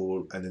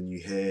football, and then you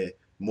hear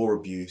more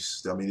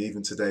abuse. I mean,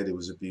 even today there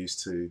was abuse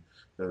to.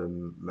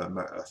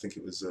 I think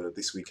it was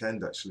this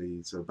weekend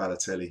actually. So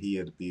Balotelli, he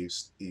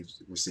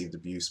received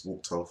abuse,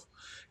 walked off,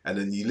 and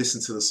then you listen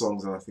to the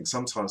songs, and I think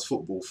sometimes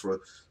football, for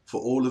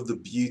all of the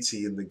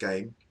beauty in the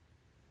game,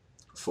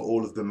 for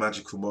all of the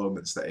magical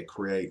moments that it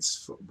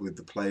creates with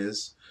the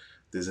players,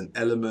 there's an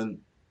element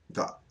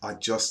that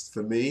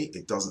for me,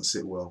 it doesn't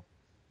sit well.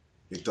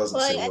 It doesn't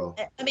Well, sit well.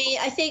 I mean,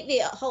 I think the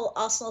whole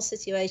Arsenal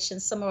situation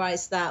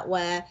summarised that,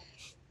 where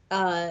It's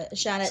a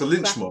Janet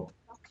lynch Grappler,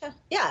 mob.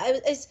 yeah,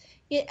 it's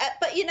yeah,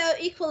 but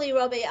equally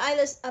Robbie,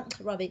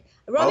 Robbie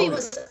Oh,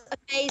 was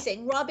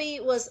amazing. Robbie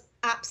was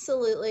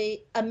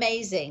absolutely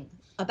amazing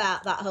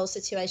about that whole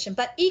situation.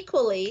 But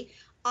equally,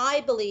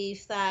 I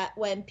believe that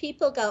when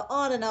people go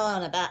on and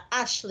on about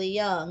Ashley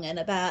Young and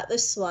about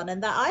this one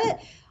and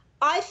that,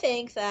 I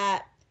think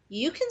that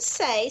you can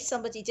say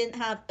somebody didn't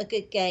have a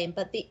good game,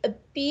 but the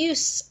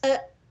abuse,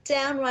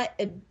 downright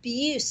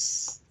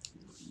abuse,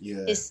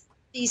 yeah, is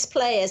these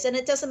players, and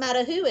it doesn't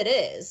matter who it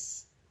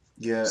is.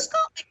 yeah.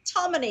 Scott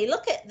McTominay,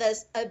 look at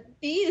this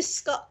abuse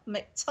Scott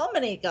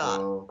McTominay got.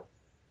 Well,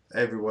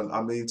 everyone.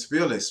 I mean, to be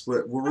honest,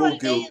 You know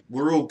what I mean?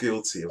 we're all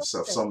guilty of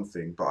Disgusting.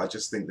 something. But I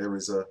just think there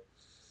is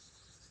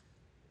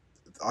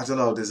I don't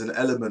know. There's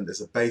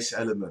a base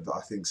element that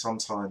I think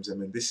sometimes. I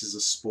mean, this is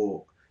a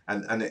sport,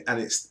 and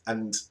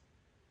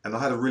I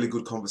had a really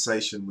good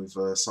conversation with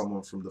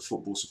someone from the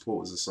Football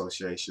Supporters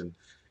Association.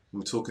 We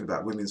were talking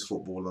about women's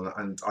football,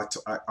 and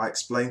I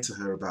explained to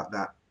her about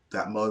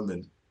that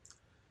moment,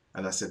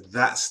 and I said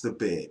that's the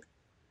bit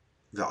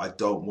that I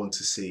don't want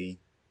to see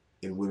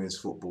in women's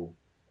football,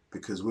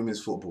 because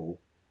women's football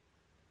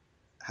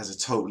has a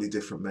totally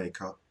different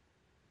makeup.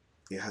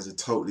 It has a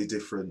totally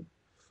different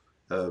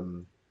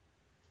um,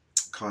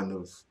 kind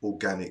of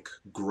organic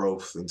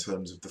growth in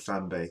terms of the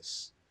fan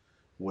base,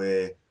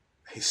 where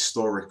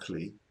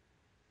historically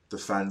the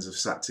fans have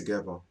sat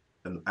together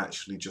and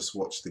actually just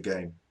watched the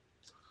game.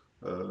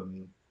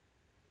 Um,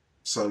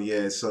 so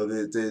yeah, so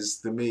there's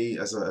the me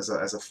as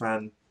a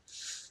fan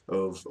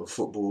of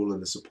football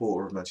and a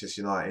supporter of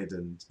Manchester United,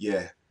 and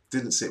yeah,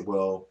 didn't sit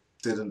well.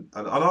 Didn't,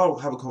 and I'll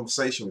have a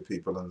conversation with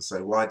people and say,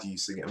 why do you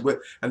sing it?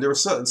 And there are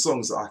certain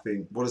songs that I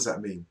think, what does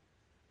that mean?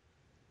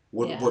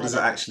 Yeah, What I does it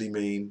don't. actually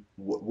mean?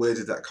 Where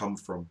did that come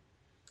from?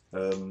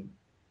 Um,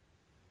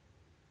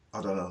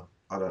 I don't know.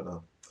 I don't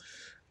know.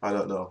 I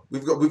don't know.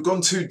 We've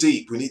gone too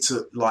deep. We need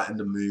to lighten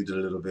the mood a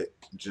little bit,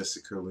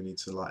 Jessica. We need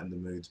to lighten the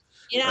mood.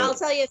 Uh, I'll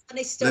tell you a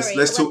funny story.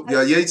 let's talk.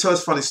 Yeah, yeah. You tell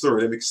us a funny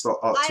story. Then we can start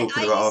I talking about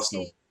used to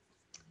Arsenal.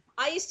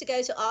 I used to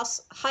go to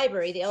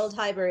Highbury, the old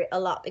Highbury, a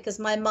lot because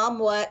my mum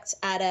worked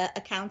at a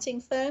accounting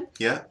firm,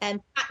 Yeah,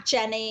 and Pat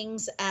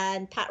Jennings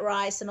and Pat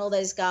Rice and all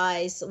those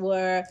guys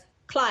were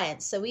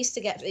clients. So we used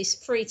to get these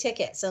free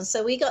tickets, and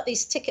so we got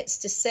these tickets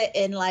to sit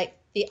in like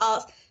the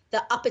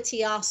Upper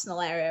T Arsenal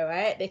area,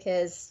 right?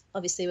 Because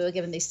obviously we were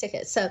given these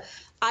tickets. So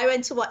I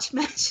went to watch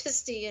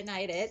Manchester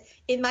United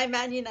in my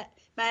Man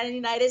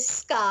United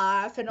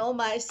scarf and all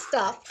my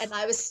stuff, and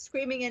I was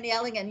screaming and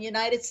yelling, and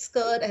United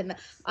scored, and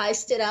I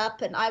stood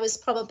up, and I was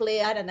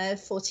probably, I don't know,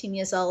 14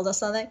 years old or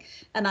something,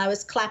 and I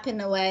was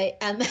clapping away,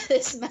 and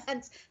this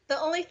man, the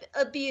only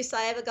abuse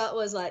I ever got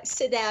was like,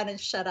 sit down and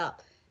shut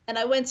up. And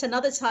I went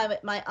another time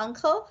with my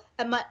uncle,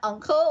 and my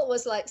uncle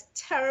was like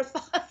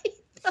terrified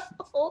the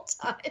whole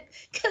time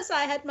because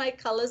I had my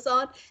colours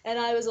on and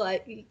I was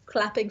like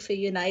clapping for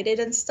United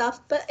and stuff.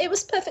 But it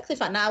was perfectly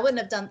fine. Now I wouldn't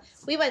have done.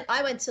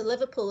 I went to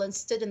Liverpool and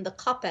stood in the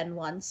Cop End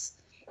once.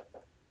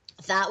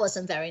 That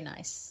wasn't very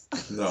nice.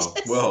 no.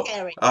 Just Well,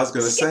 scary. I was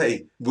going to Scary.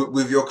 say,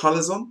 with your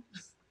colours on,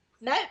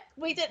 No,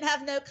 we didn't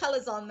have no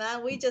colours on there.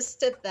 We just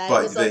stood there.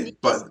 It was on New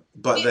Year's.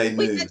 but they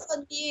We knew. went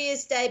on New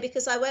Year's Day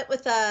because I went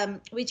with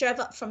we drove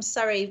up from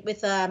Surrey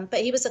with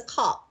but he was a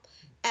cop,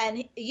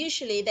 and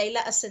usually they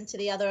let us into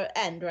the other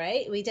end,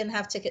 right? We didn't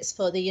have tickets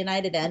for the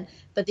United end,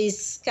 but these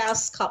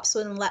Scouse cops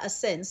wouldn't let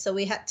us in, so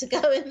we had to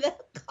go in the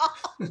car.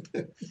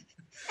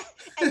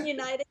 And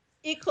United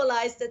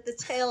equalised at the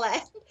tail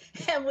end,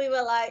 and we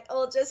were like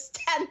all just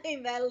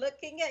standing there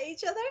looking at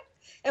each other.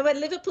 And when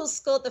Liverpool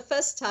scored the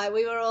first time,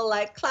 we were all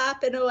like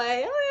clapping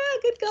away. Oh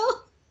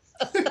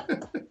yeah, good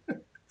goal!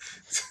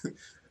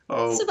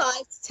 Oh,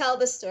 Survived to tell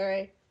the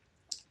story.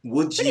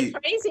 would Pretty you?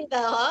 crazy though,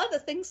 huh? The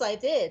things I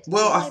did.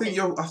 Well, Blimey.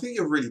 I think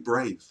you're really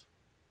brave.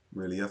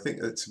 really. I think,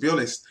 to be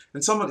honest,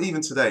 and someone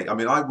even today, I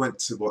mean, I went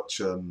to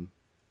watch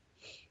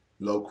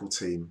local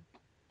team,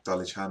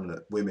 Dulwich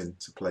Hamlet women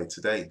to play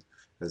today.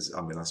 As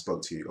I mean, I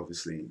spoke to you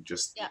obviously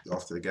just Yeah.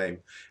 after the game,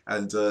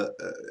 and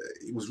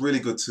it was really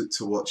good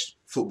to watch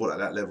football at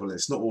that level.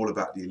 It's not all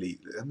about the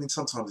elite. I mean,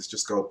 sometimes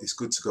it's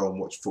good to go and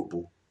watch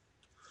football.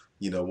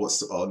 You know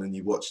what's on, and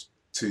you watch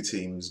two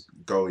teams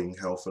going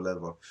hell for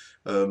leather.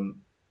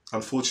 Um,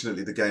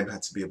 Unfortunately, the game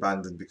had to be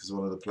abandoned because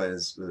one of the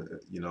players,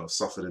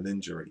 suffered an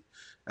injury,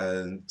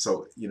 and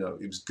so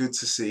it was good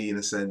to see in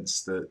a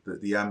sense that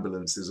the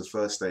ambulance. There's a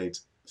first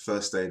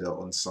aider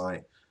on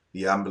site.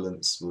 The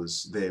ambulance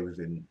was there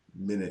within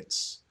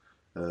minutes.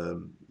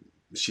 Um,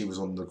 she was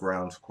on the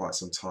ground for quite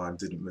some time,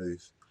 didn't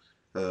move,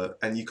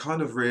 and you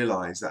kind of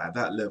realise that at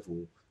that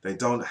level they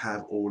don't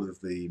have all of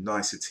the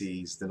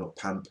niceties. They're not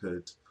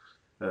pampered.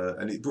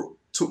 And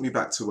took me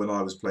back to when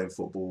I was playing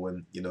football,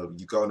 and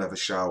you go and have a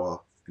shower,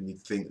 and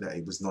you'd think that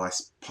it was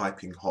nice,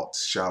 piping hot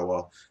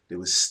shower. There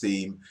was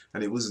steam,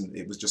 and it wasn't.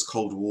 It was just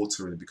cold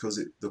water, and because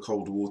the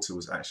cold water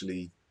was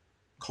actually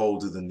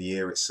colder than the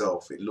air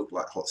itself, it looked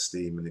like hot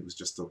steam, and it was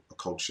just a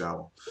cold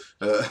shower.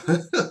 Uh,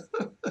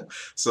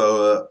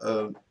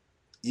 so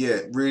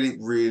yeah, really,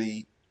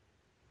 really,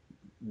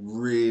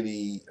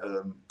 really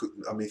good.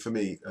 I mean, for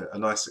me, a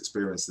nice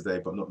experience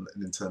today, but not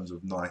in terms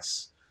of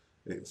nice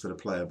for the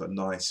player, but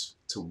nice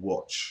to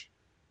watch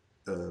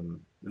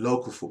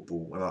local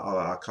football. And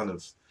I kind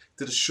of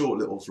did a short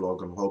little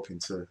vlog. I'm hoping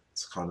to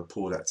kind of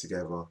pull that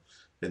together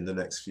in the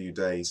next few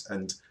days.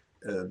 And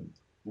um,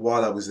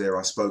 while I was there,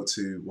 I spoke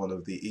to one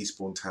of the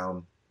Eastbourne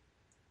Town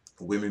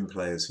women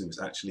players who was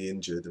actually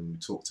injured, and we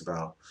talked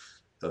about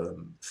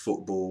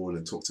football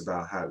and talked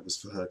about how it was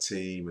for her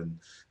team, and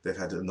they've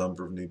had a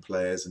number of new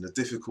players and the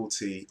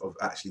difficulty of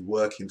actually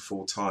working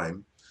full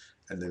time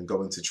and then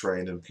going to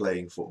train and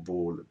playing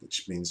football,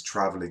 which means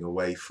travelling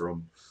away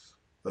from,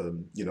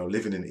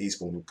 living in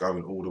Eastbourne,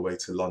 going all the way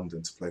to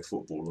London to play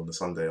football on a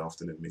Sunday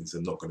afternoon means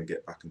they're not going to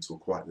get back until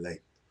quite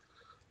late.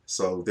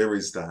 So there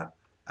is that,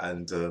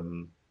 and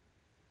I'm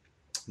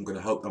going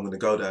to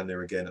go down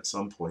there again at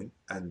some point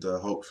and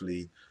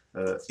hopefully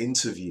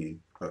interview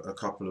a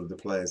couple of the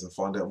players and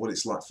find out what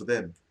it's like for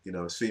them.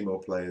 As female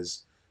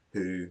players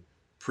who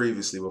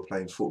previously were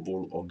playing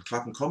football on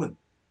Clapham Common.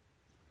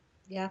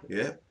 Yeah.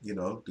 Yeah,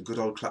 the good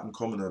old Clapham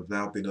Common have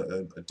now been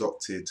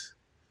adopted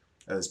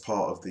as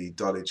part of the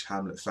Dulwich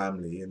Hamlet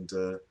family, and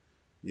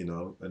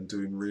and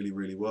doing really,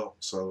 really well.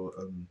 So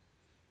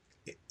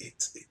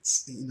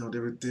it's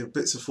there are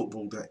bits of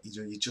football that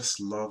you just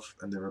love,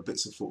 and there are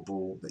bits of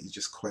football that you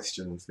just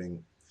question and think,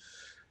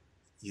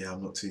 yeah,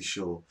 I'm not too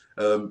sure.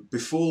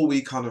 Before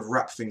we kind of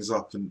wrap things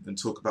up and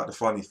talk about the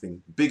funny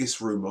thing,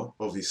 biggest rumor,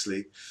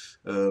 obviously,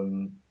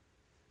 um,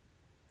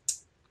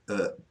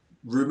 uh,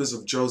 rumors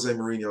of Jose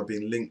Mourinho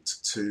being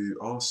linked to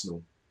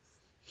Arsenal.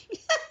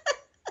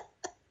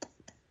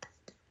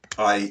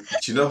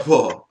 Do you know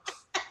what?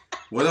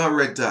 When I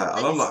read that,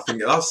 and I'm like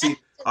thinking,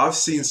 I've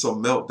seen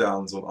some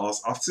meltdowns on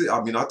Arsenal.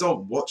 I mean, I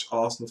don't watch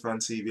Arsenal fan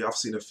TV. I've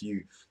seen a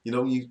few.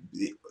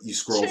 You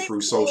scroll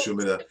through social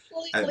media,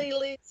 and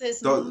Completely lose his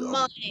don't.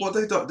 mind. What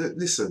they don't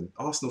listen.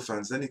 Arsenal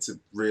fans, they need to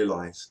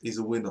realise he's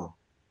a winner.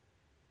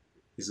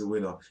 He's a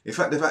winner. In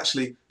fact, they've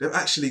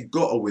actually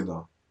got a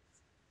winner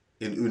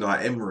in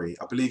Unai Emery.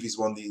 I believe he's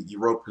won the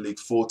Europa League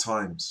 4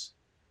 times.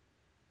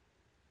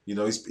 He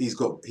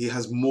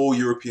has more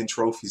European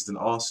trophies than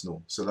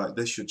Arsenal, so like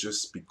they should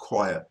just be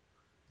quiet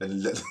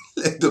and let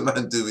let the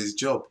man do his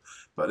job.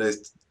 But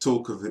there's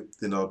talk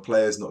of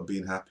players not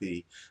being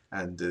happy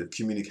and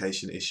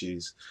communication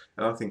issues,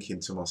 and I'm thinking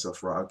to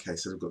myself, right, okay,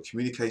 so they've got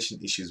communication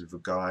issues with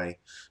a guy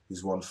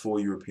who's won 4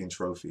 European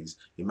trophies.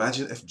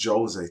 Imagine if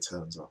Jose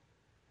turns up.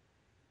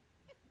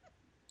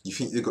 You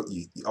think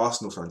you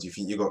Arsenal fans?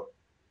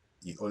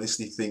 You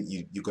honestly think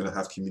you're going to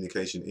have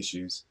communication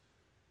issues?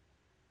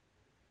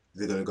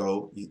 They're going to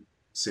go,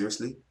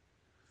 seriously?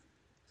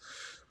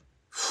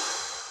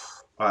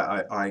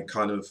 I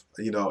kind of,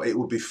 it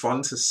would be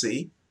fun to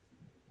see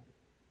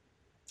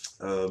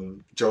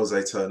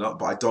Jose turn up,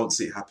 but I don't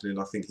see it happening.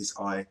 I think his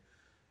eye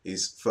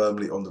is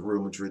firmly on the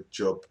Real Madrid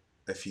job.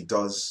 If he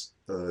does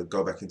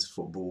go back into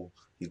football,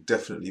 he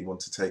definitely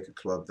want to take a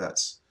club that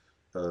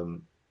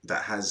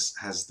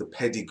has the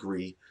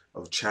pedigree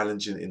of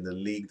challenging in the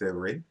league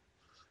they're in,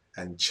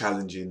 and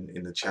challenging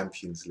in the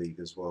Champions League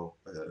as well.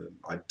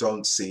 I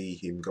don't see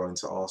him going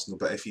to Arsenal,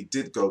 but if he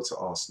did go to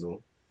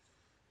Arsenal,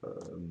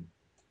 um,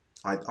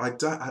 I'm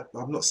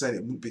not saying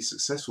it wouldn't be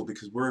successful,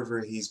 because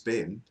wherever he's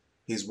been,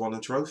 he's won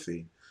a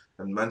trophy.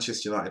 And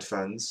Manchester United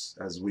fans,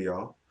 as we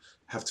are,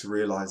 have to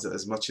realise that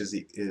as much as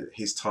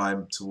his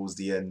time towards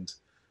the end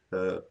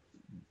uh,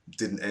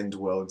 didn't end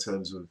well in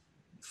terms of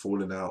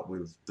falling out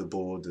with the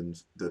board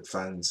and the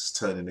fans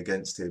turning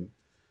against him,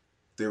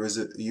 there is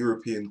a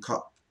European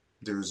Cup,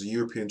 there is a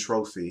European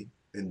trophy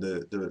in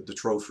the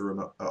trophy room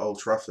at Old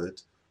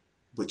Trafford,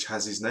 which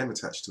has his name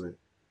attached to it.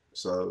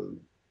 So,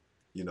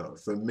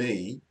 for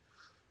me,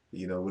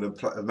 when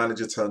a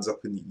manager turns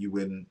up and you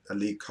win a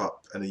League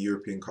Cup and a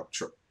European Cup,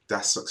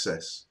 that's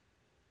success.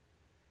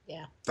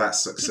 Yeah.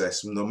 That's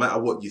success, no matter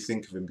what you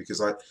think of him. Because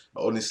I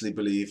honestly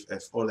believe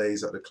if Ole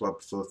is at the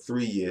club for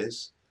 3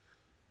 years,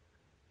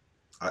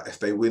 if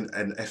they win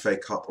an FA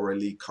Cup or a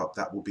League Cup,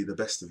 that will be the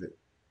best of it.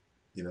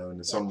 And Yeah,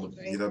 I some,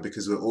 agree.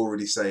 because we're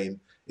already saying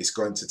it's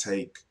going to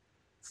take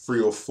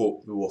 4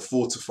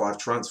 to 5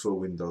 transfer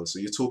windows. So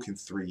you're talking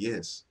 3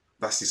 years.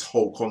 That's his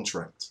whole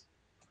contract.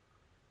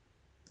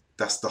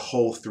 That's the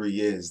whole 3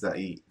 years that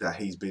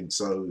he's been.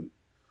 So,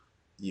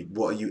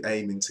 what are you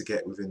aiming to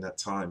get within that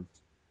time?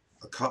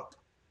 A cup.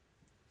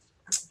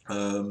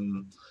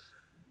 Um,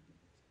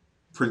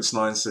 Prince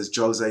Nine says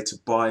Jose to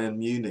Bayern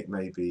Munich,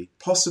 maybe,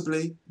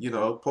 possibly.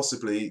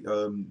 Possibly.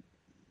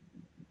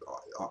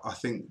 I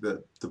think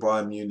that the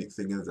Bayern Munich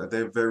thing is that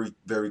they're very,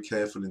 very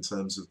careful in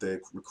terms of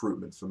their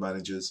recruitment for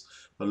managers.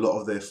 A lot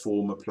of their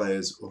former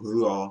players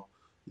who are,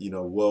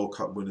 World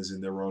Cup winners in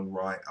their own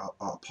right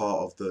are part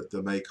of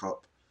the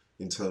makeup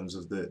in terms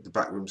of the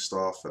backroom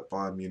staff at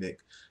Bayern Munich.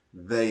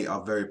 They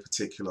are very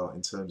particular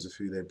in terms of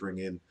who they bring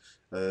in.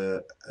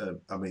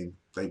 I mean,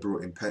 they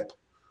brought in Pep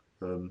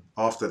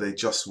after they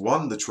just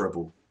won the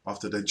treble,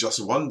 after they just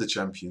won the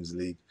Champions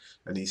League,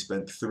 and he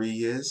spent 3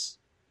 years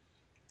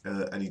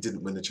and he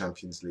didn't win the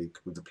Champions League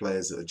with the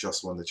players that had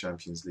just won the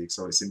Champions League.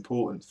 So it's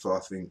important I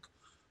think,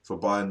 for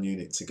Bayern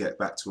Munich to get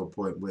back to a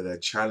point where they're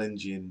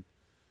challenging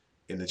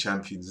in the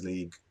Champions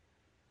League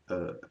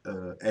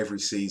every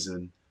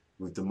season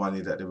with the money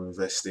that they're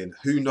investing.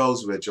 Who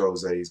knows where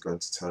Jose is going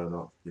to turn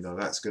up?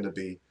 That's going to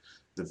be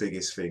the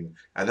biggest thing.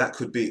 And that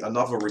could be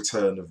another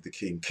return of the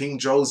king. King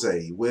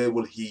Jose, where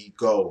will he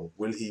go?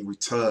 Will he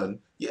return?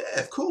 Yeah,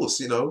 of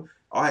course.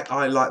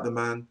 I like the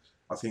man.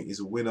 I think he's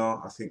a winner.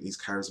 I think he's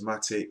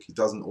charismatic. He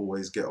doesn't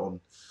always get on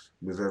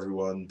with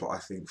everyone, but I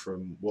think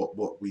from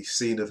what we've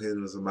seen of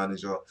him as a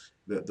manager,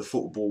 the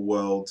football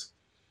world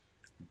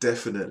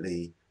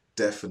definitely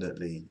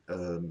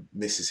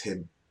misses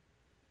him.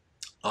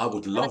 I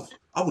would love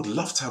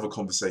to have a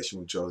conversation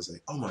with Jose.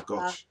 Oh my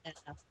gosh. Yeah.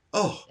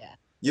 Oh, Yeah.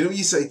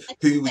 You say,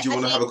 who would you I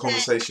want to have a think that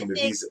conversation I with?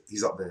 think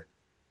He's up there.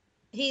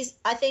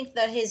 I think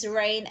that his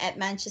reign at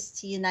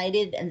Manchester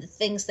United and the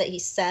things that he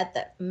said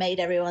that made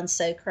everyone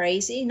so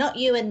crazy, not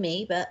you and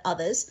me, but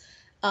others,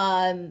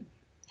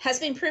 has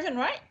been proven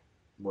right.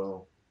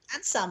 Well,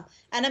 And some.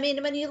 And I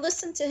mean, when you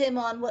listen to him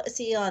on, what is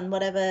he on?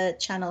 Whatever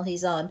channel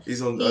he's on.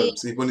 he's on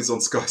when he's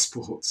on Sky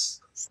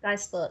Sports. Sky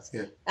Sports.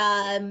 Yeah.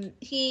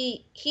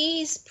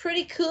 He's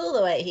pretty cool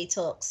the way he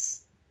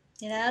talks.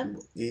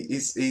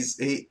 It's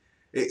He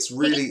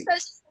really. gets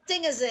those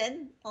dingers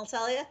in, I'll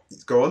tell you.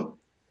 Go on.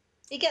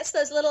 He gets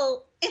those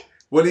little.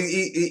 Well,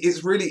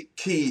 it's really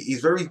key.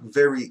 He's very,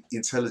 very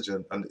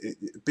intelligent, and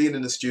being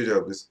in the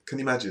studio was. Can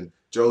you imagine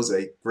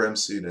Jose, Graham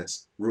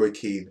Souness, Roy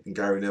Keane, and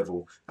Gary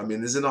Neville? I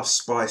mean, there's enough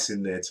spice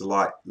in there to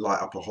light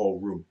up a whole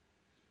room.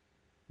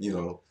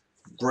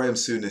 Graham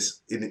Souness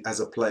as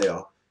a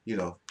player, he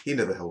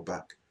never held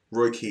back.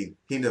 Roy Keane,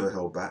 he never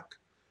held back.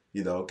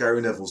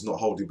 Gary Neville's not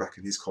holding back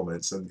in his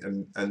comments,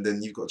 and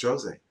then you've got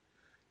Jose,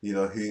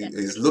 who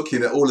is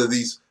looking at all of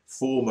these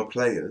former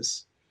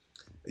players.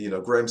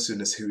 Graham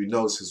Souness, who he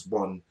knows has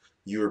won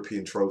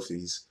European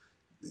trophies,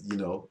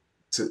 to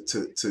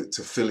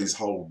fill his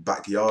whole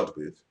backyard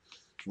with.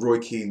 Roy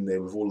Keane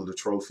there with all of the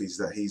trophies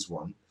that he's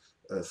won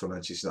for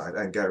Manchester United,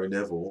 and Gary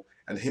Neville,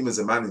 and him as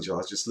a manager, I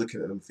was just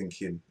looking at them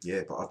thinking,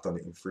 yeah, but I've done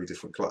it in 3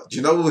 different clubs.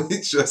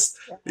 It's just,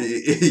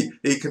 he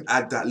can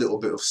add that little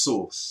bit of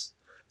sauce.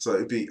 So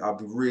I'd be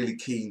really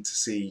keen to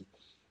see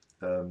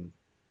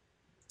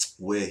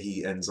where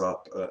he ends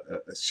up.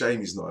 A shame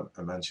he's not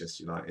at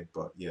Manchester United,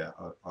 but yeah,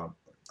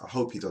 I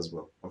hope he does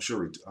well. I'm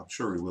sure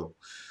he will.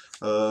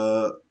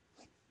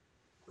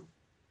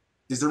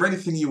 Is there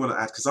anything you want to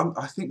add? Because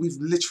I think we've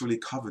literally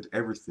covered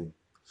everything.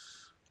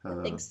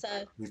 I think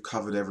so. We've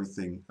covered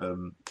everything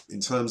in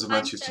terms of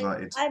Manchester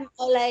United. I'm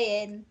Ole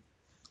in.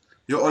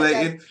 You're Ole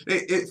in.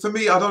 For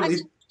me, I don't. I don't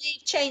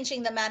believe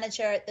changing the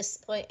manager at this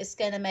point is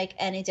going to make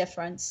any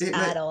difference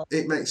at all.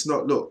 It makes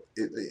not look.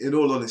 In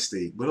all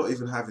honesty, we're not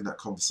even having that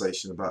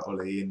conversation about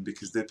Ole in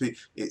because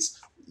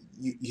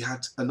you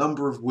had a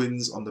number of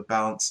wins on the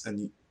bounce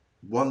and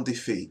one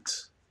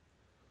defeat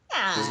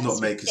does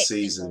not make a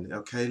season.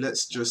 Okay,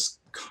 let's just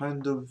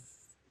kind of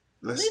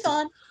move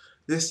on.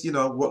 This,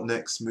 what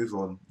next? Move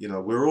on.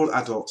 We're all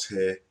adults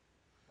here.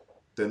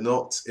 They're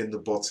not in the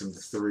bottom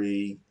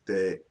 3.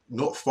 They're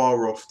not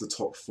far off the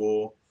top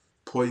 4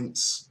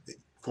 points.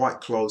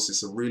 Quite close.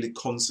 It's a really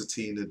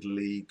concertinaed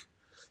league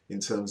in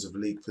terms of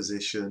league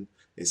position.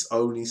 It's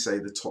only, say,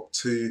 the top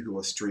 2 who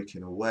are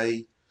streaking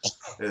away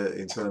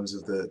in terms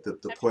of the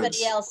Everybody points.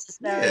 Everybody else is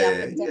very up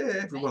and down.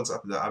 Yeah, everyone's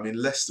up and down. I mean,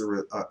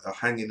 Leicester are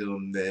hanging in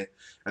on there.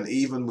 And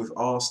even with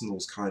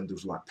Arsenal's kind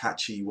of like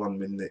patchy 1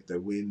 minute, they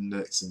win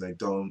next and they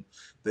don't.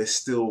 They're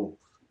still,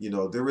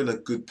 they're in a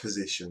good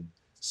position.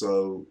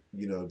 So,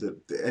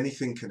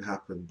 anything can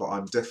happen. But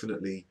I'm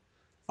definitely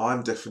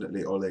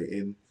Ole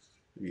in.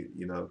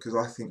 You know, because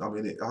I think, I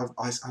mean,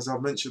 as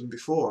I've mentioned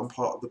before, I'm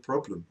part of the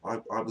problem.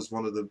 I was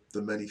one of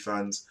the many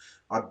fans.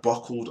 I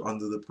buckled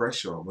under the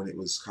pressure when it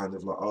was kind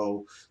of like,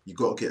 oh, you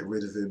got to get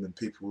rid of him, and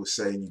people were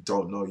saying you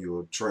don't know,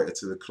 you're a traitor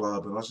to the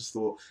club, and I just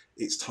thought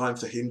it's time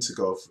for him to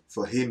go,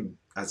 for him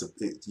as a,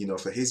 you know,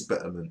 for his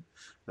betterment.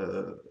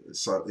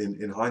 So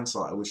in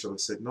hindsight, I wish I would have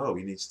said no,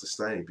 he needs to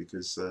stay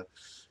because.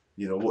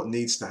 You know what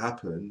needs to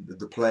happen.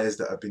 The players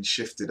that have been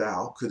shifted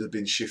out could have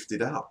been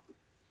shifted out,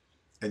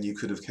 and you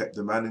could have kept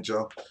the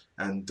manager.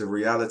 And the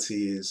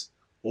reality is,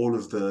 all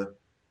of the,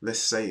 let's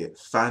say it,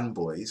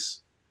 fanboys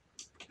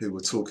who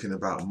were talking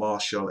about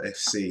Marshall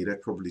FC, they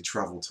probably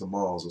travelled to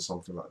Mars or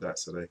something like that.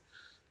 So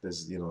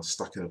there's, you know,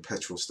 stuck in a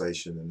petrol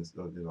station in,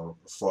 you know,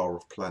 a far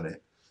off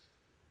planet.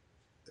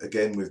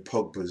 Again with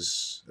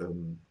Pogba's,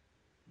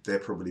 they're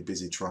probably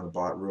busy trying to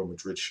buy Real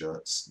Madrid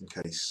shirts in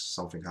case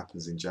something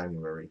happens in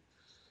January.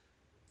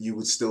 You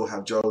would still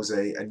have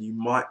Jose, and you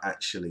might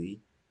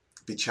actually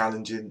be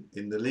challenging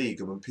in the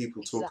league. And when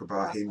people talk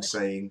about him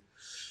saying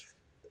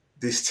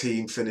this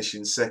team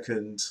finishing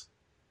second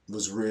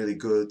was really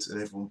good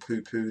and everyone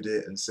poo-pooed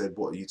it and said,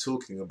 what are you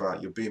talking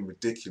about? You're being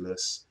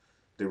ridiculous.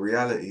 The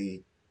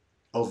reality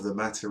of the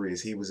matter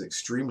is he was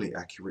extremely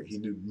accurate. He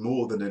knew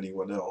more than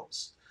anyone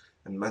else.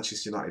 And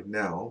Manchester United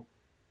now,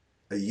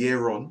 a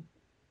year on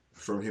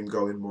from him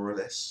going more or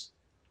less,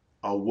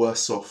 are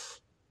worse off.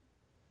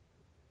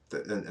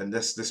 And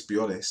let's be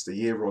honest, a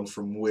year on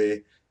from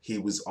where he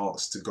was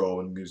asked to go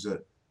and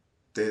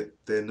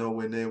they're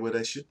nowhere near where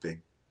they should be,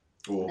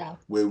 or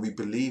where we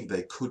believe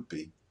they could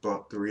be.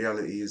 But the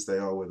reality is they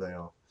are where they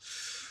are.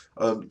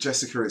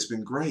 Jessica, it's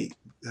been great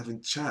having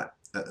a chat.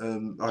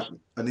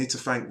 I need to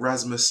thank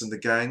Rasmus and the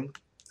gang.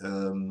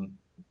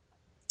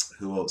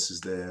 Who else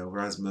is there?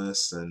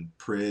 Rasmus and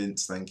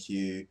Prince, thank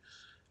you.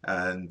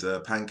 And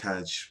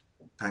Pankaj,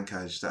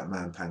 that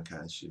man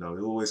Pankaj, you know,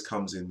 he always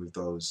comes in with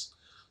those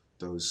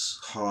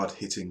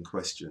hard-hitting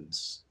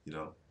questions, you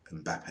know.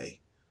 Mbappe,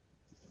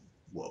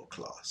 world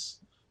class.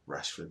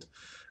 Rashford.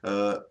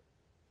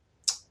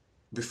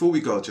 Before we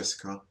go,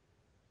 Jessica,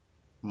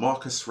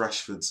 Marcus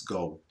Rashford's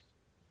goal,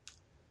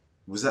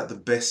 was that the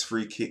best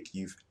free kick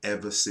you've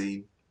ever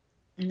seen?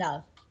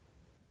 No.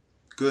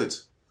 Good.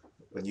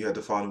 And you had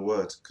the final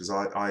word, because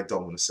I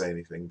don't want to say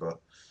anything, but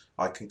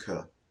I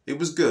concur. It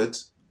was good.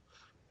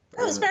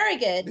 It was very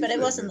good, but it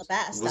wasn't the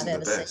best I've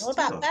ever seen. What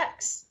about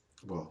Bex?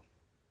 Well,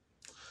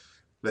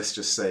 let's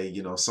just say,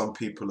 you know, some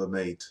people are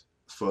made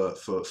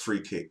for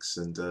free kicks,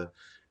 and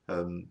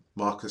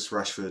Marcus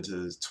Rashford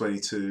is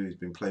 22. He's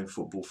been playing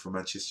football for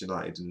Manchester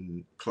United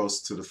and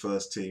close to the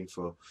first team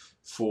for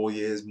 4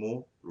 years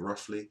more,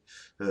 roughly.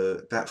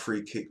 That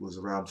free kick was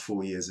around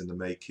 4 years in the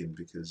making,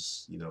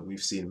 because, you know,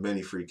 we've seen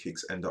many free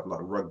kicks end up like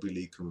rugby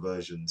league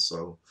conversions.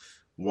 So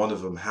one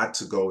of them had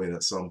to go in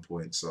at some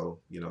point. So,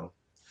 you know,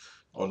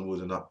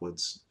 onward and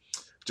upwards.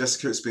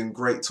 Jessica, it's been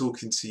great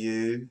talking to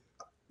you.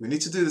 We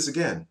need to do this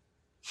again.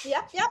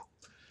 Yep.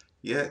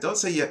 Yeah, don't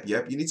say yep.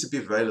 You need to be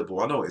available.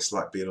 I know what it's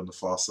like being on the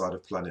far side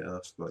of planet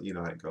Earth, but you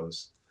know how it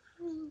goes.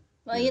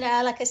 Well, you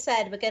know, like I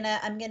said,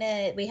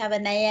 we have a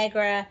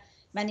Niagara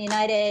Man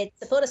United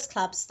supporters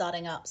club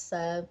starting up,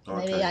 so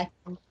maybe I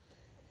can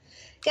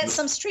get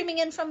some streaming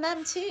in from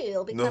them too.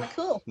 It'll be kind of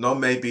cool. No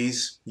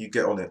maybes. You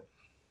get on it.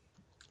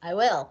 I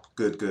will.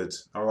 Good.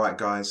 All right,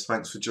 guys.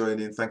 Thanks for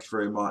joining. Thank you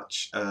very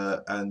much.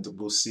 And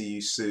we'll see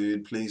you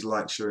soon. Please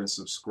like, share, and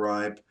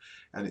subscribe.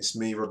 And it's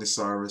me, Rodney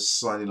Cyrus,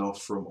 signing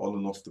off from On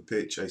and Off the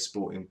Pitch, a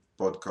sporting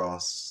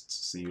podcast.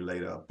 See you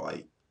later.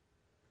 Bye.